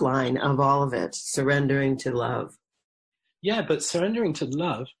top line of all of it, surrendering to love. Yeah, but surrendering to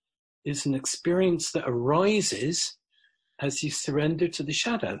love is an experience that arises as you surrender to the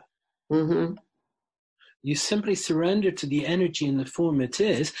shadow. Mm-hmm. You simply surrender to the energy in the form it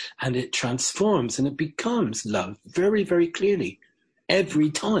is, and it transforms and it becomes love very, very clearly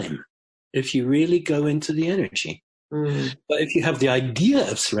every time if you really go into the energy. Mm-hmm. But if you have the idea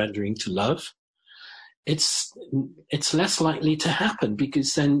of surrendering to love, it's less likely to happen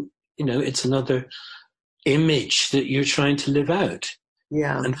because then, it's another image that you're trying to live out.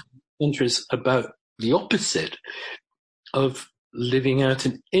 Yeah. And Tantra is about the opposite of living out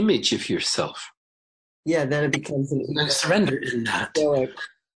an image of yourself. Yeah, then it becomes no surrender in that.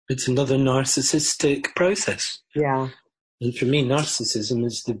 It's another narcissistic process. Yeah. And for me, narcissism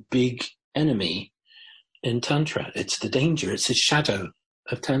is the big enemy in Tantra. It's the danger. It's a shadow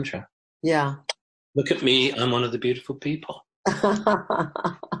of Tantra. Yeah. Look at me. I'm one of the beautiful people.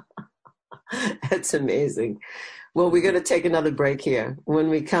 That's amazing. Well, we're going to take another break here. When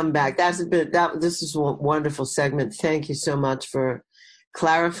we come back, this is a wonderful segment. Thank you so much for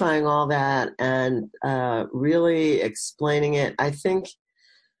clarifying all that and really explaining it. I think,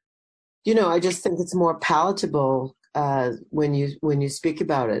 I just think it's more palatable when you speak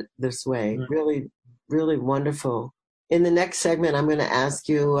about it this way. Mm-hmm. Really, really wonderful. In the next segment, I'm going to ask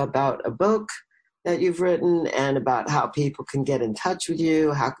you about a book that you've written and about how people can get in touch with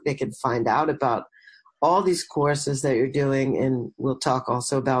you, how they can find out about all these courses that you're doing. And we'll talk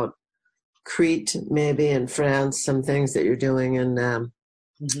also about Crete, maybe in France, some things that you're doing in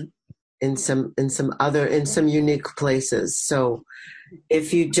some unique places. So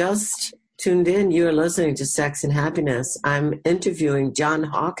if you just tuned in, you're listening to Sex and Happiness. I'm interviewing John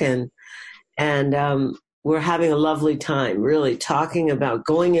Hawken, and we're having a lovely time, really talking about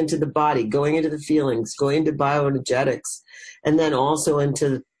going into the body, going into the feelings, going into bioenergetics, and then also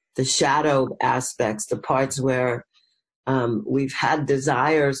into the shadow aspects, the parts where we've had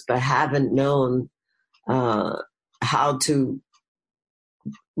desires but haven't known how to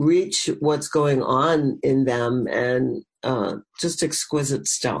reach what's going on in them, and just exquisite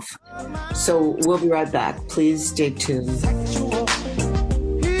stuff. So we'll be right back. Please stay tuned.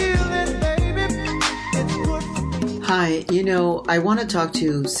 Hi, I want to talk to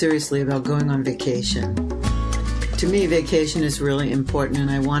you seriously about going on vacation. To me, vacation is really important,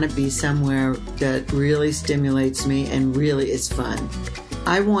 and I want to be somewhere that really stimulates me and really is fun.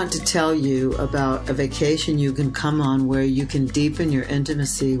 I want to tell you about a vacation you can come on where you can deepen your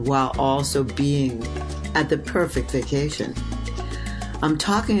intimacy while also being at the perfect vacation. I'm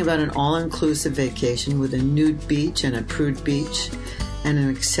talking about an all-inclusive vacation with a nude beach and a prude beach and an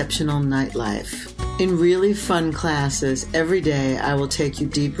exceptional nightlife. In really fun classes, every day I will take you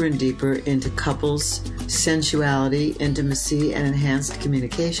deeper and deeper into couples, sensuality, intimacy, and enhanced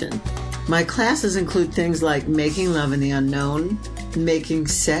communication. My classes include things like making love in the unknown, making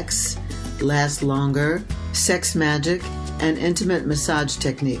sex last longer, sex magic, and intimate massage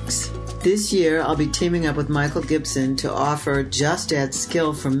techniques. This year, I'll be teaming up with Michael Gibson to offer Just Add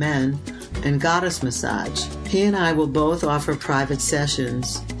Skill for Men and Goddess Massage. He and I will both offer private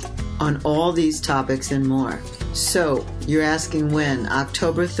sessions on all these topics and more. So, you're asking when?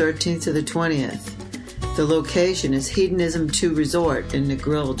 October 13th to the 20th. The location is Hedonism 2 Resort in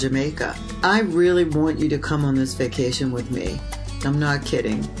Negril, Jamaica. I really want you to come on this vacation with me. I'm not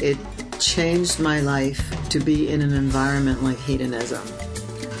kidding. It changed my life to be in an environment like hedonism.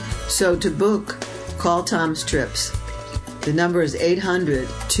 So to book, call Tom's Trips. The number is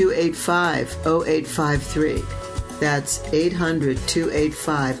 800-285-0853. That's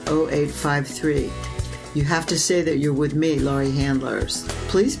 800-285-0853. You have to say that you're with me, Laurie Handlers.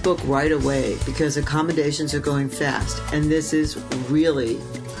 Please book right away because accommodations are going fast, and this is really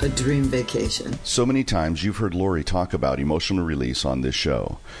a dream vacation. So many times you've heard Laurie talk about emotional release on this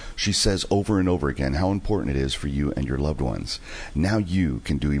show. She says over and over again how important it is for you and your loved ones. Now you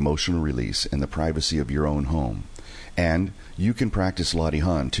can do emotional release in the privacy of your own home. And you can practice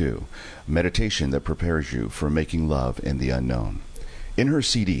Ladihan too, meditation that prepares you for making love in the unknown. In her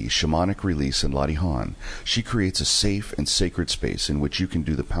CD, Shamanic Release and Ladihan, she creates a safe and sacred space in which you can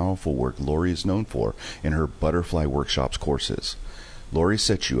do the powerful work Laurie is known for in her Butterfly Workshops courses. Laurie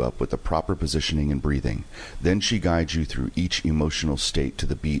sets you up with the proper positioning and breathing. Then she guides you through each emotional state to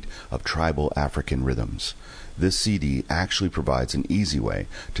the beat of tribal African rhythms. This CD actually provides an easy way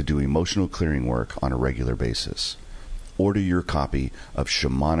to do emotional clearing work on a regular basis. Order your copy of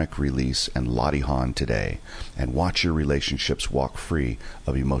Shamanic Release and Ladihan today and watch your relationships walk free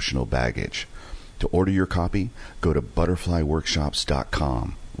of emotional baggage. To order your copy, go to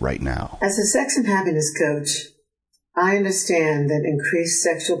butterflyworkshops.com right now. As a sex and happiness coach, I understand that increased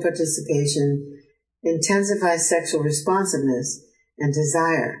sexual participation intensifies sexual responsiveness and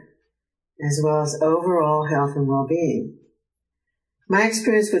desire, as well as overall health and well-being. My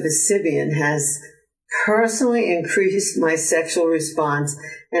experience with the Sybian has personally increased my sexual response,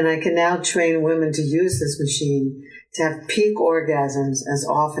 and I can now train women to use this machine to have peak orgasms as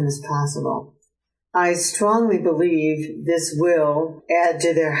often as possible. I strongly believe this will add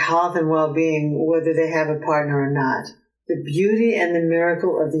to their health and well-being whether they have a partner or not. The beauty and the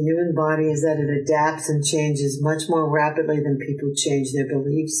miracle of the human body is that it adapts and changes much more rapidly than people change their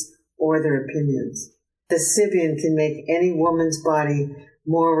beliefs or their opinions. The Sybian can make any woman's body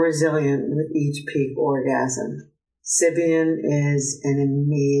more resilient with each peak orgasm. Sybian is an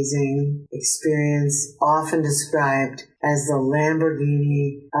amazing experience, often described as the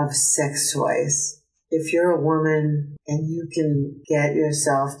Lamborghini of sex toys. If you're a woman and you can get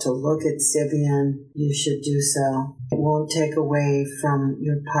yourself to look at Sybian, you should do so. It won't take away from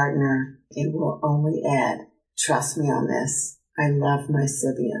your partner. It will only add. Trust me on this. I love my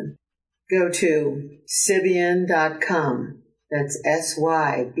Sybian. Go to Sybian.com. That's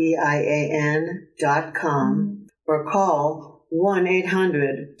SYBIAN.com, or call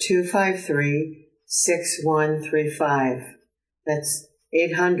 1-800-253-6135. That's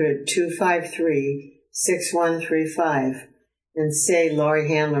 800-253-6135. And say Laurie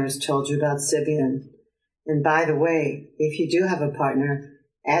Handlers told you about Sybian. And by the way, if you do have a partner,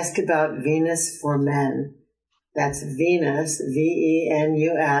 ask about Venus for Men. That's Venus,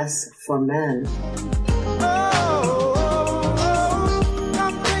 VENUS, for men.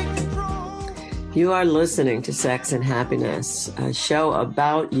 You are listening to Sex and Happiness, a show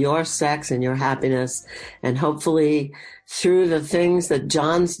about your sex and your happiness. And hopefully through the things that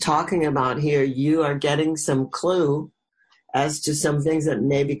John's talking about here, you are getting some clue as to some things that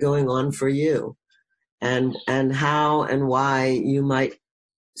may be going on for you and how and why you might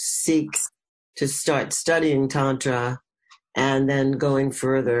seek to start studying Tantra and then going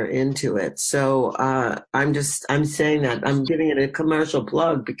further into it. So I'm saying that I'm giving it a commercial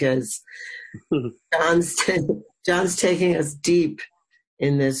plug because John's taking us deep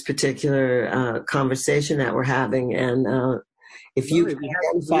in this particular conversation that we're having, and if you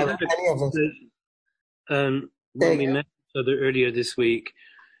identify with any of us, when we met each other earlier this week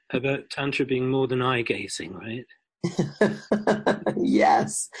about Tantra being more than eye gazing, right?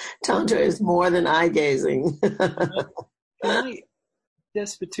 Yes, Tantra is more than eye gazing. Can I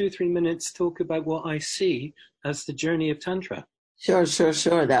just for 2 or 3 minutes talk about what I see as the journey of Tantra? Sure.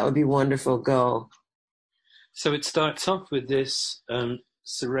 That would be wonderful. Go. So it starts off with this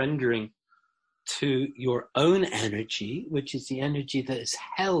surrendering to your own energy, which is the energy that is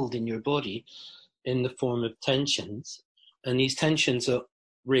held in your body in the form of tensions. And these tensions are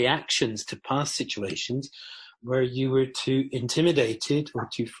reactions to past situations where you were too intimidated or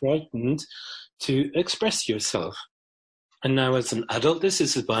too frightened to express yourself. And now as an adult, this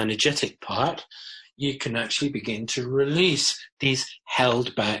is the bioenergetic part, you can actually begin to release these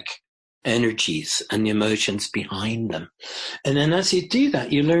held back energies and the emotions behind them. And then as you do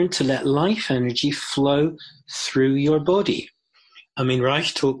that, you learn to let life energy flow through your body. I mean,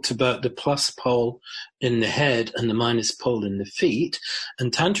 Reich talked about the plus pole in the head and the minus pole in the feet.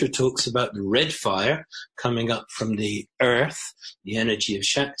 And Tantra talks about the red fire coming up from the earth, the energy of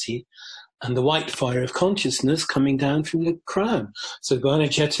Shakti, and the white fire of consciousness coming down from the crown. So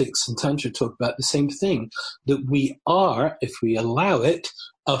bioenergetics and Tantra talk about the same thing, that we are, if we allow it,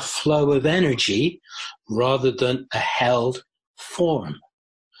 a flow of energy rather than a held form.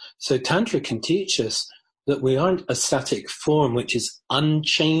 So Tantra can teach us that we aren't a static form which is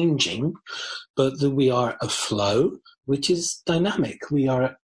unchanging, but that we are a flow which is dynamic. We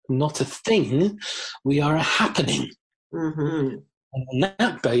are not a thing, we are a happening. Mm-hmm. And on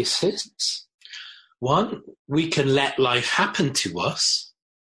that basis, one, we can let life happen to us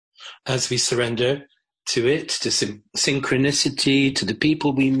as we surrender to it, to synchronicity, to the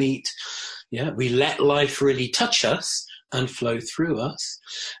people we meet. Yeah, we let life really touch us and flow through us.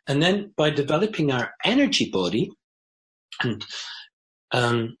 And then by developing our energy body and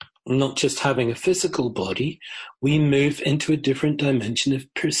not just having a physical body, we move into a different dimension of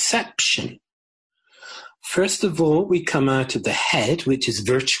perception. First of all, we come out of the head, which is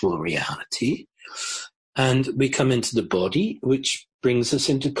virtual reality, and we come into the body, which brings us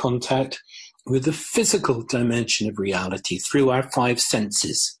into contact with the physical dimension of reality through our five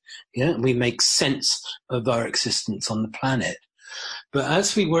senses. Yeah, we make sense of our existence on the planet. But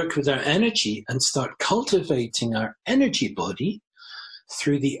as we work with our energy and start cultivating our energy body,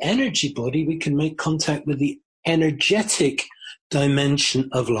 through the energy body, we can make contact with the energetic dimension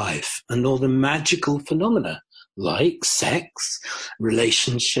of life and all the magical phenomena like sex,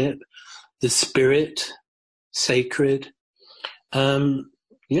 relationship, the spirit, sacred, and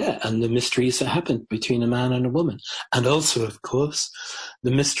the mysteries that happen between a man and a woman. And also, of course,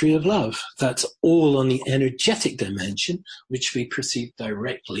 the mystery of love. That's all on the energetic dimension, which we perceive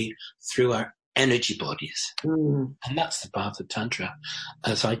directly through our energy bodies. Mm. And that's the path of Tantra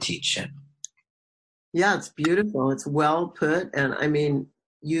as I teach it. Yeah, it's beautiful. It's well put. And I mean,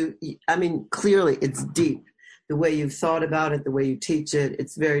 clearly it's deep. The way you've thought about it, the way you teach it,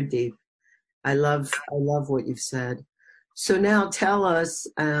 it's very deep. I love what you've said. So now tell us,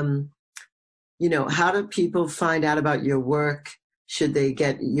 how do people find out about your work? Should they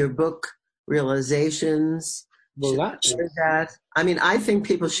get your book, Realizations? Well, I think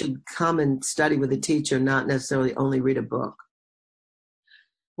people should come and study with a teacher, not necessarily only read a book.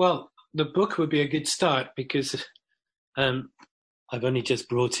 Well, the book would be a good start because I've only just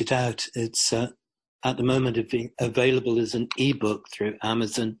brought it out. It's at the moment available as an ebook through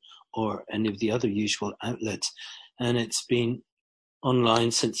Amazon or any of the other usual outlets. And it's been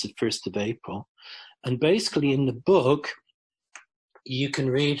online since the 1st of April. And basically in the book, you can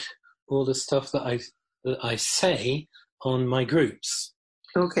read all the stuff that I say on my groups.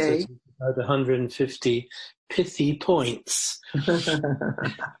 Okay. So it's about 150 pithy points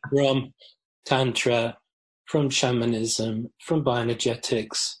from Tantra, from shamanism, from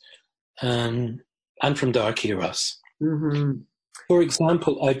bioenergetics, and from Dark Eros. Mm-hmm. For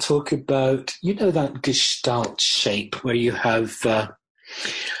example, I talk about, that Gestalt shape where you have a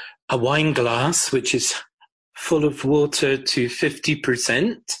wine glass, which is full of water to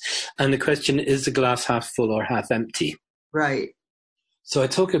 50%. And the question is the glass half full or half empty? Right. So I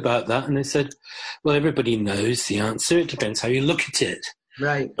talk about that and I said, well, everybody knows the answer. It depends how you look at it.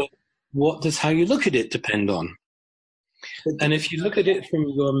 Right. But what does how you look at it depend on? And if you look at it from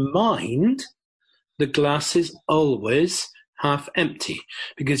your mind, the glass is always half empty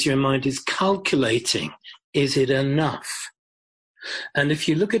because your mind is calculating, is it enough? And if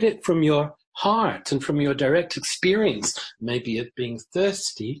you look at it from your heart and from your direct experience, maybe of being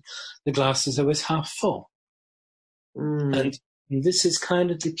thirsty, the glass is always half full. And this is kind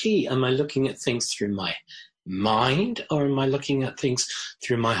of the key. Am I looking at things through my mind or am I looking at things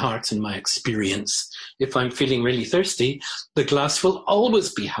through my heart and my experience? If I'm feeling really thirsty, the glass will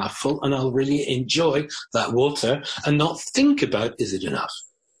always be half full and I'll really enjoy that water and not think about, is it enough?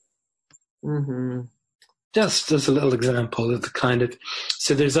 Mm-hmm. Just as a little example of the kind of,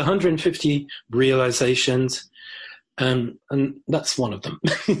 so there's 150 realizations, and that's one of them.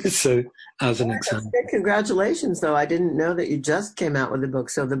 So as an example. Congratulations, though. I didn't know that you just came out with a book.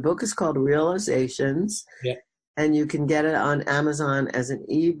 So the book is called Realizations, and you can get it on Amazon as an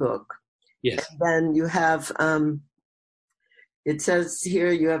ebook. Yes. And then you have It says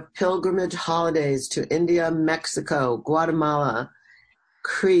here you have pilgrimage holidays to India, Mexico, Guatemala,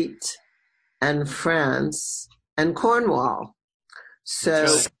 Crete, and France, and Cornwall. So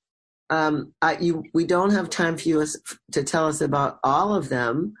we don't have time for you to tell us about all of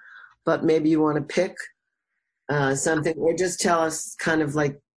them, but maybe you want to pick something, or just tell us kind of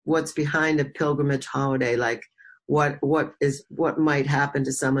like what's behind a pilgrimage holiday, like what might happen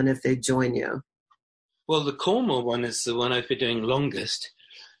to someone if they join you. Well, the Cornwall one is the one I've been doing longest.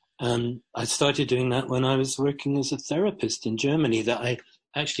 I started doing that when I was working as a therapist in Germany, that I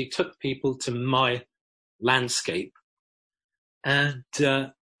actually took people to my landscape. And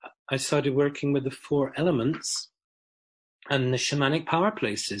I started working with the 4 elements and the shamanic power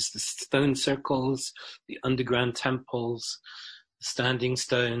places, the stone circles, the underground temples, the standing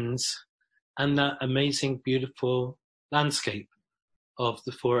stones, and that amazing, beautiful landscape of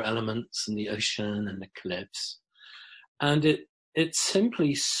the 4 elements and the ocean and the cliffs. And it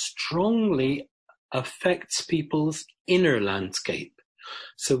simply strongly affects people's inner landscape.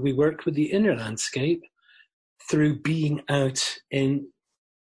 So we work with the inner landscape through being out in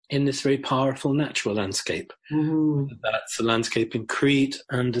this very powerful natural landscape. Mm-hmm. That's the landscape in Crete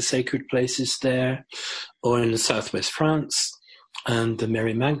and the sacred places there, or in the southwest France and the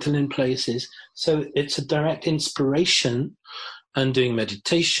Mary Magdalene places. So it's a direct inspiration, and doing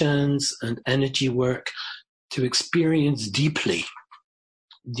meditations and energy work to experience deeply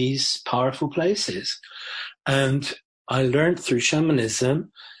these powerful places. And I learned through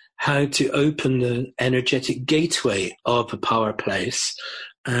shamanism how to open the energetic gateway of a power place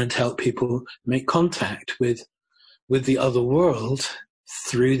and help people make contact with the other world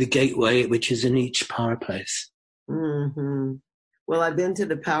through the gateway, which is in each power place. Mm-hmm. Well, I've been to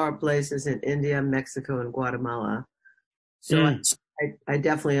the power places in India, Mexico, and Guatemala. So I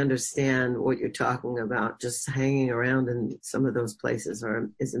definitely understand what you're talking about. Just hanging around in some of those places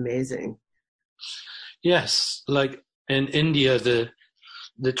is amazing. Yes, like in India, the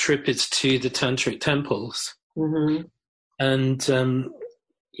trip is to the tantric temples. Mm-hmm. And,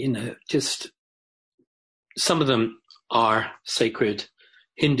 just some of them are sacred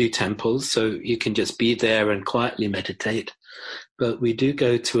Hindu temples, so you can just be there and quietly meditate. But we do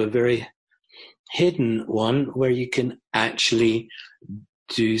go to a very hidden one where you can actually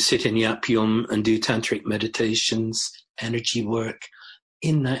sit in Yap Yum and do tantric meditations, energy work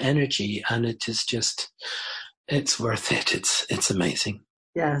in that energy, and it is it's worth it. It's amazing.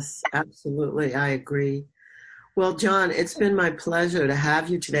 Yes, absolutely. I agree. Well, John, it's been my pleasure to have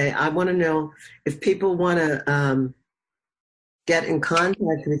you today. I want to know if people want to get in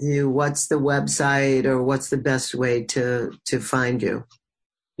contact with you, what's the website or what's the best way to find you?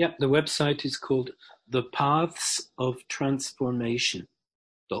 Yep, the website is called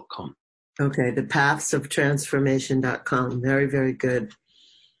thepathsoftransformation.com. Okay, thepathsoftransformation.com. Very, very good.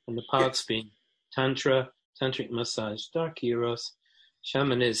 And the paths being Tantra, Tantric Massage, Dark Eros,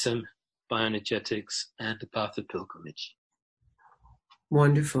 Shamanism, Bioenergetics, and the Path of Pilgrimage.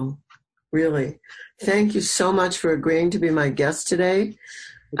 Wonderful. Really. Thank you so much for agreeing to be my guest today.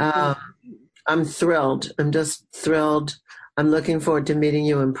 I'm thrilled. I'm just thrilled. I'm looking forward to meeting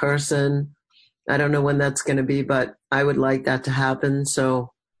you in person. I don't know when that's going to be, but I would like that to happen.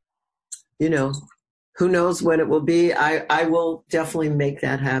 So, who knows when it will be. I will definitely make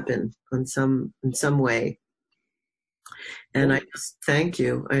that happen in some way. And I just thank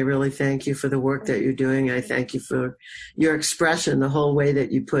you. I really thank you for the work that you're doing. I thank you for your expression, the whole way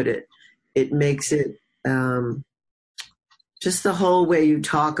that you put it. It makes it, just the whole way you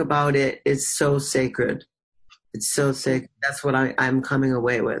talk about it is so sacred. It's so sacred. That's what I'm coming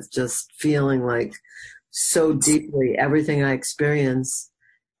away with, just feeling like so deeply everything I experience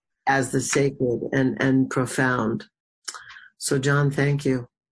as the sacred and profound. So, John, thank you.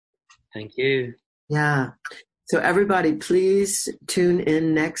 Thank you. Yeah. So everybody, please tune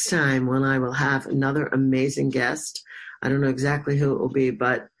in next time when I will have another amazing guest. I don't know exactly who it will be,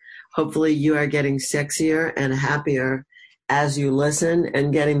 but hopefully you are getting sexier and happier as you listen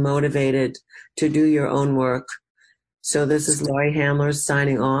and getting motivated to do your own work. So this is Laurie Handler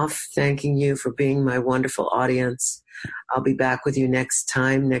signing off, thanking you for being my wonderful audience. I'll be back with you next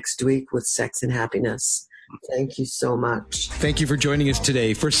week with Sex and Happiness. Thank you so much. Thank you for joining us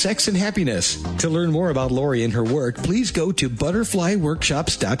today for Sex and Happiness. To learn more about Laurie and her work, please go to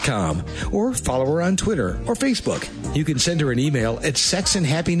butterflyworkshops.com or follow her on Twitter or Facebook. You can send her an email at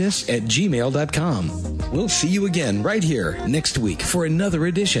sexandhappiness@gmail.com. We'll see you again right here next week for another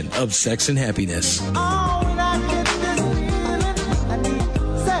edition of Sex and Happiness.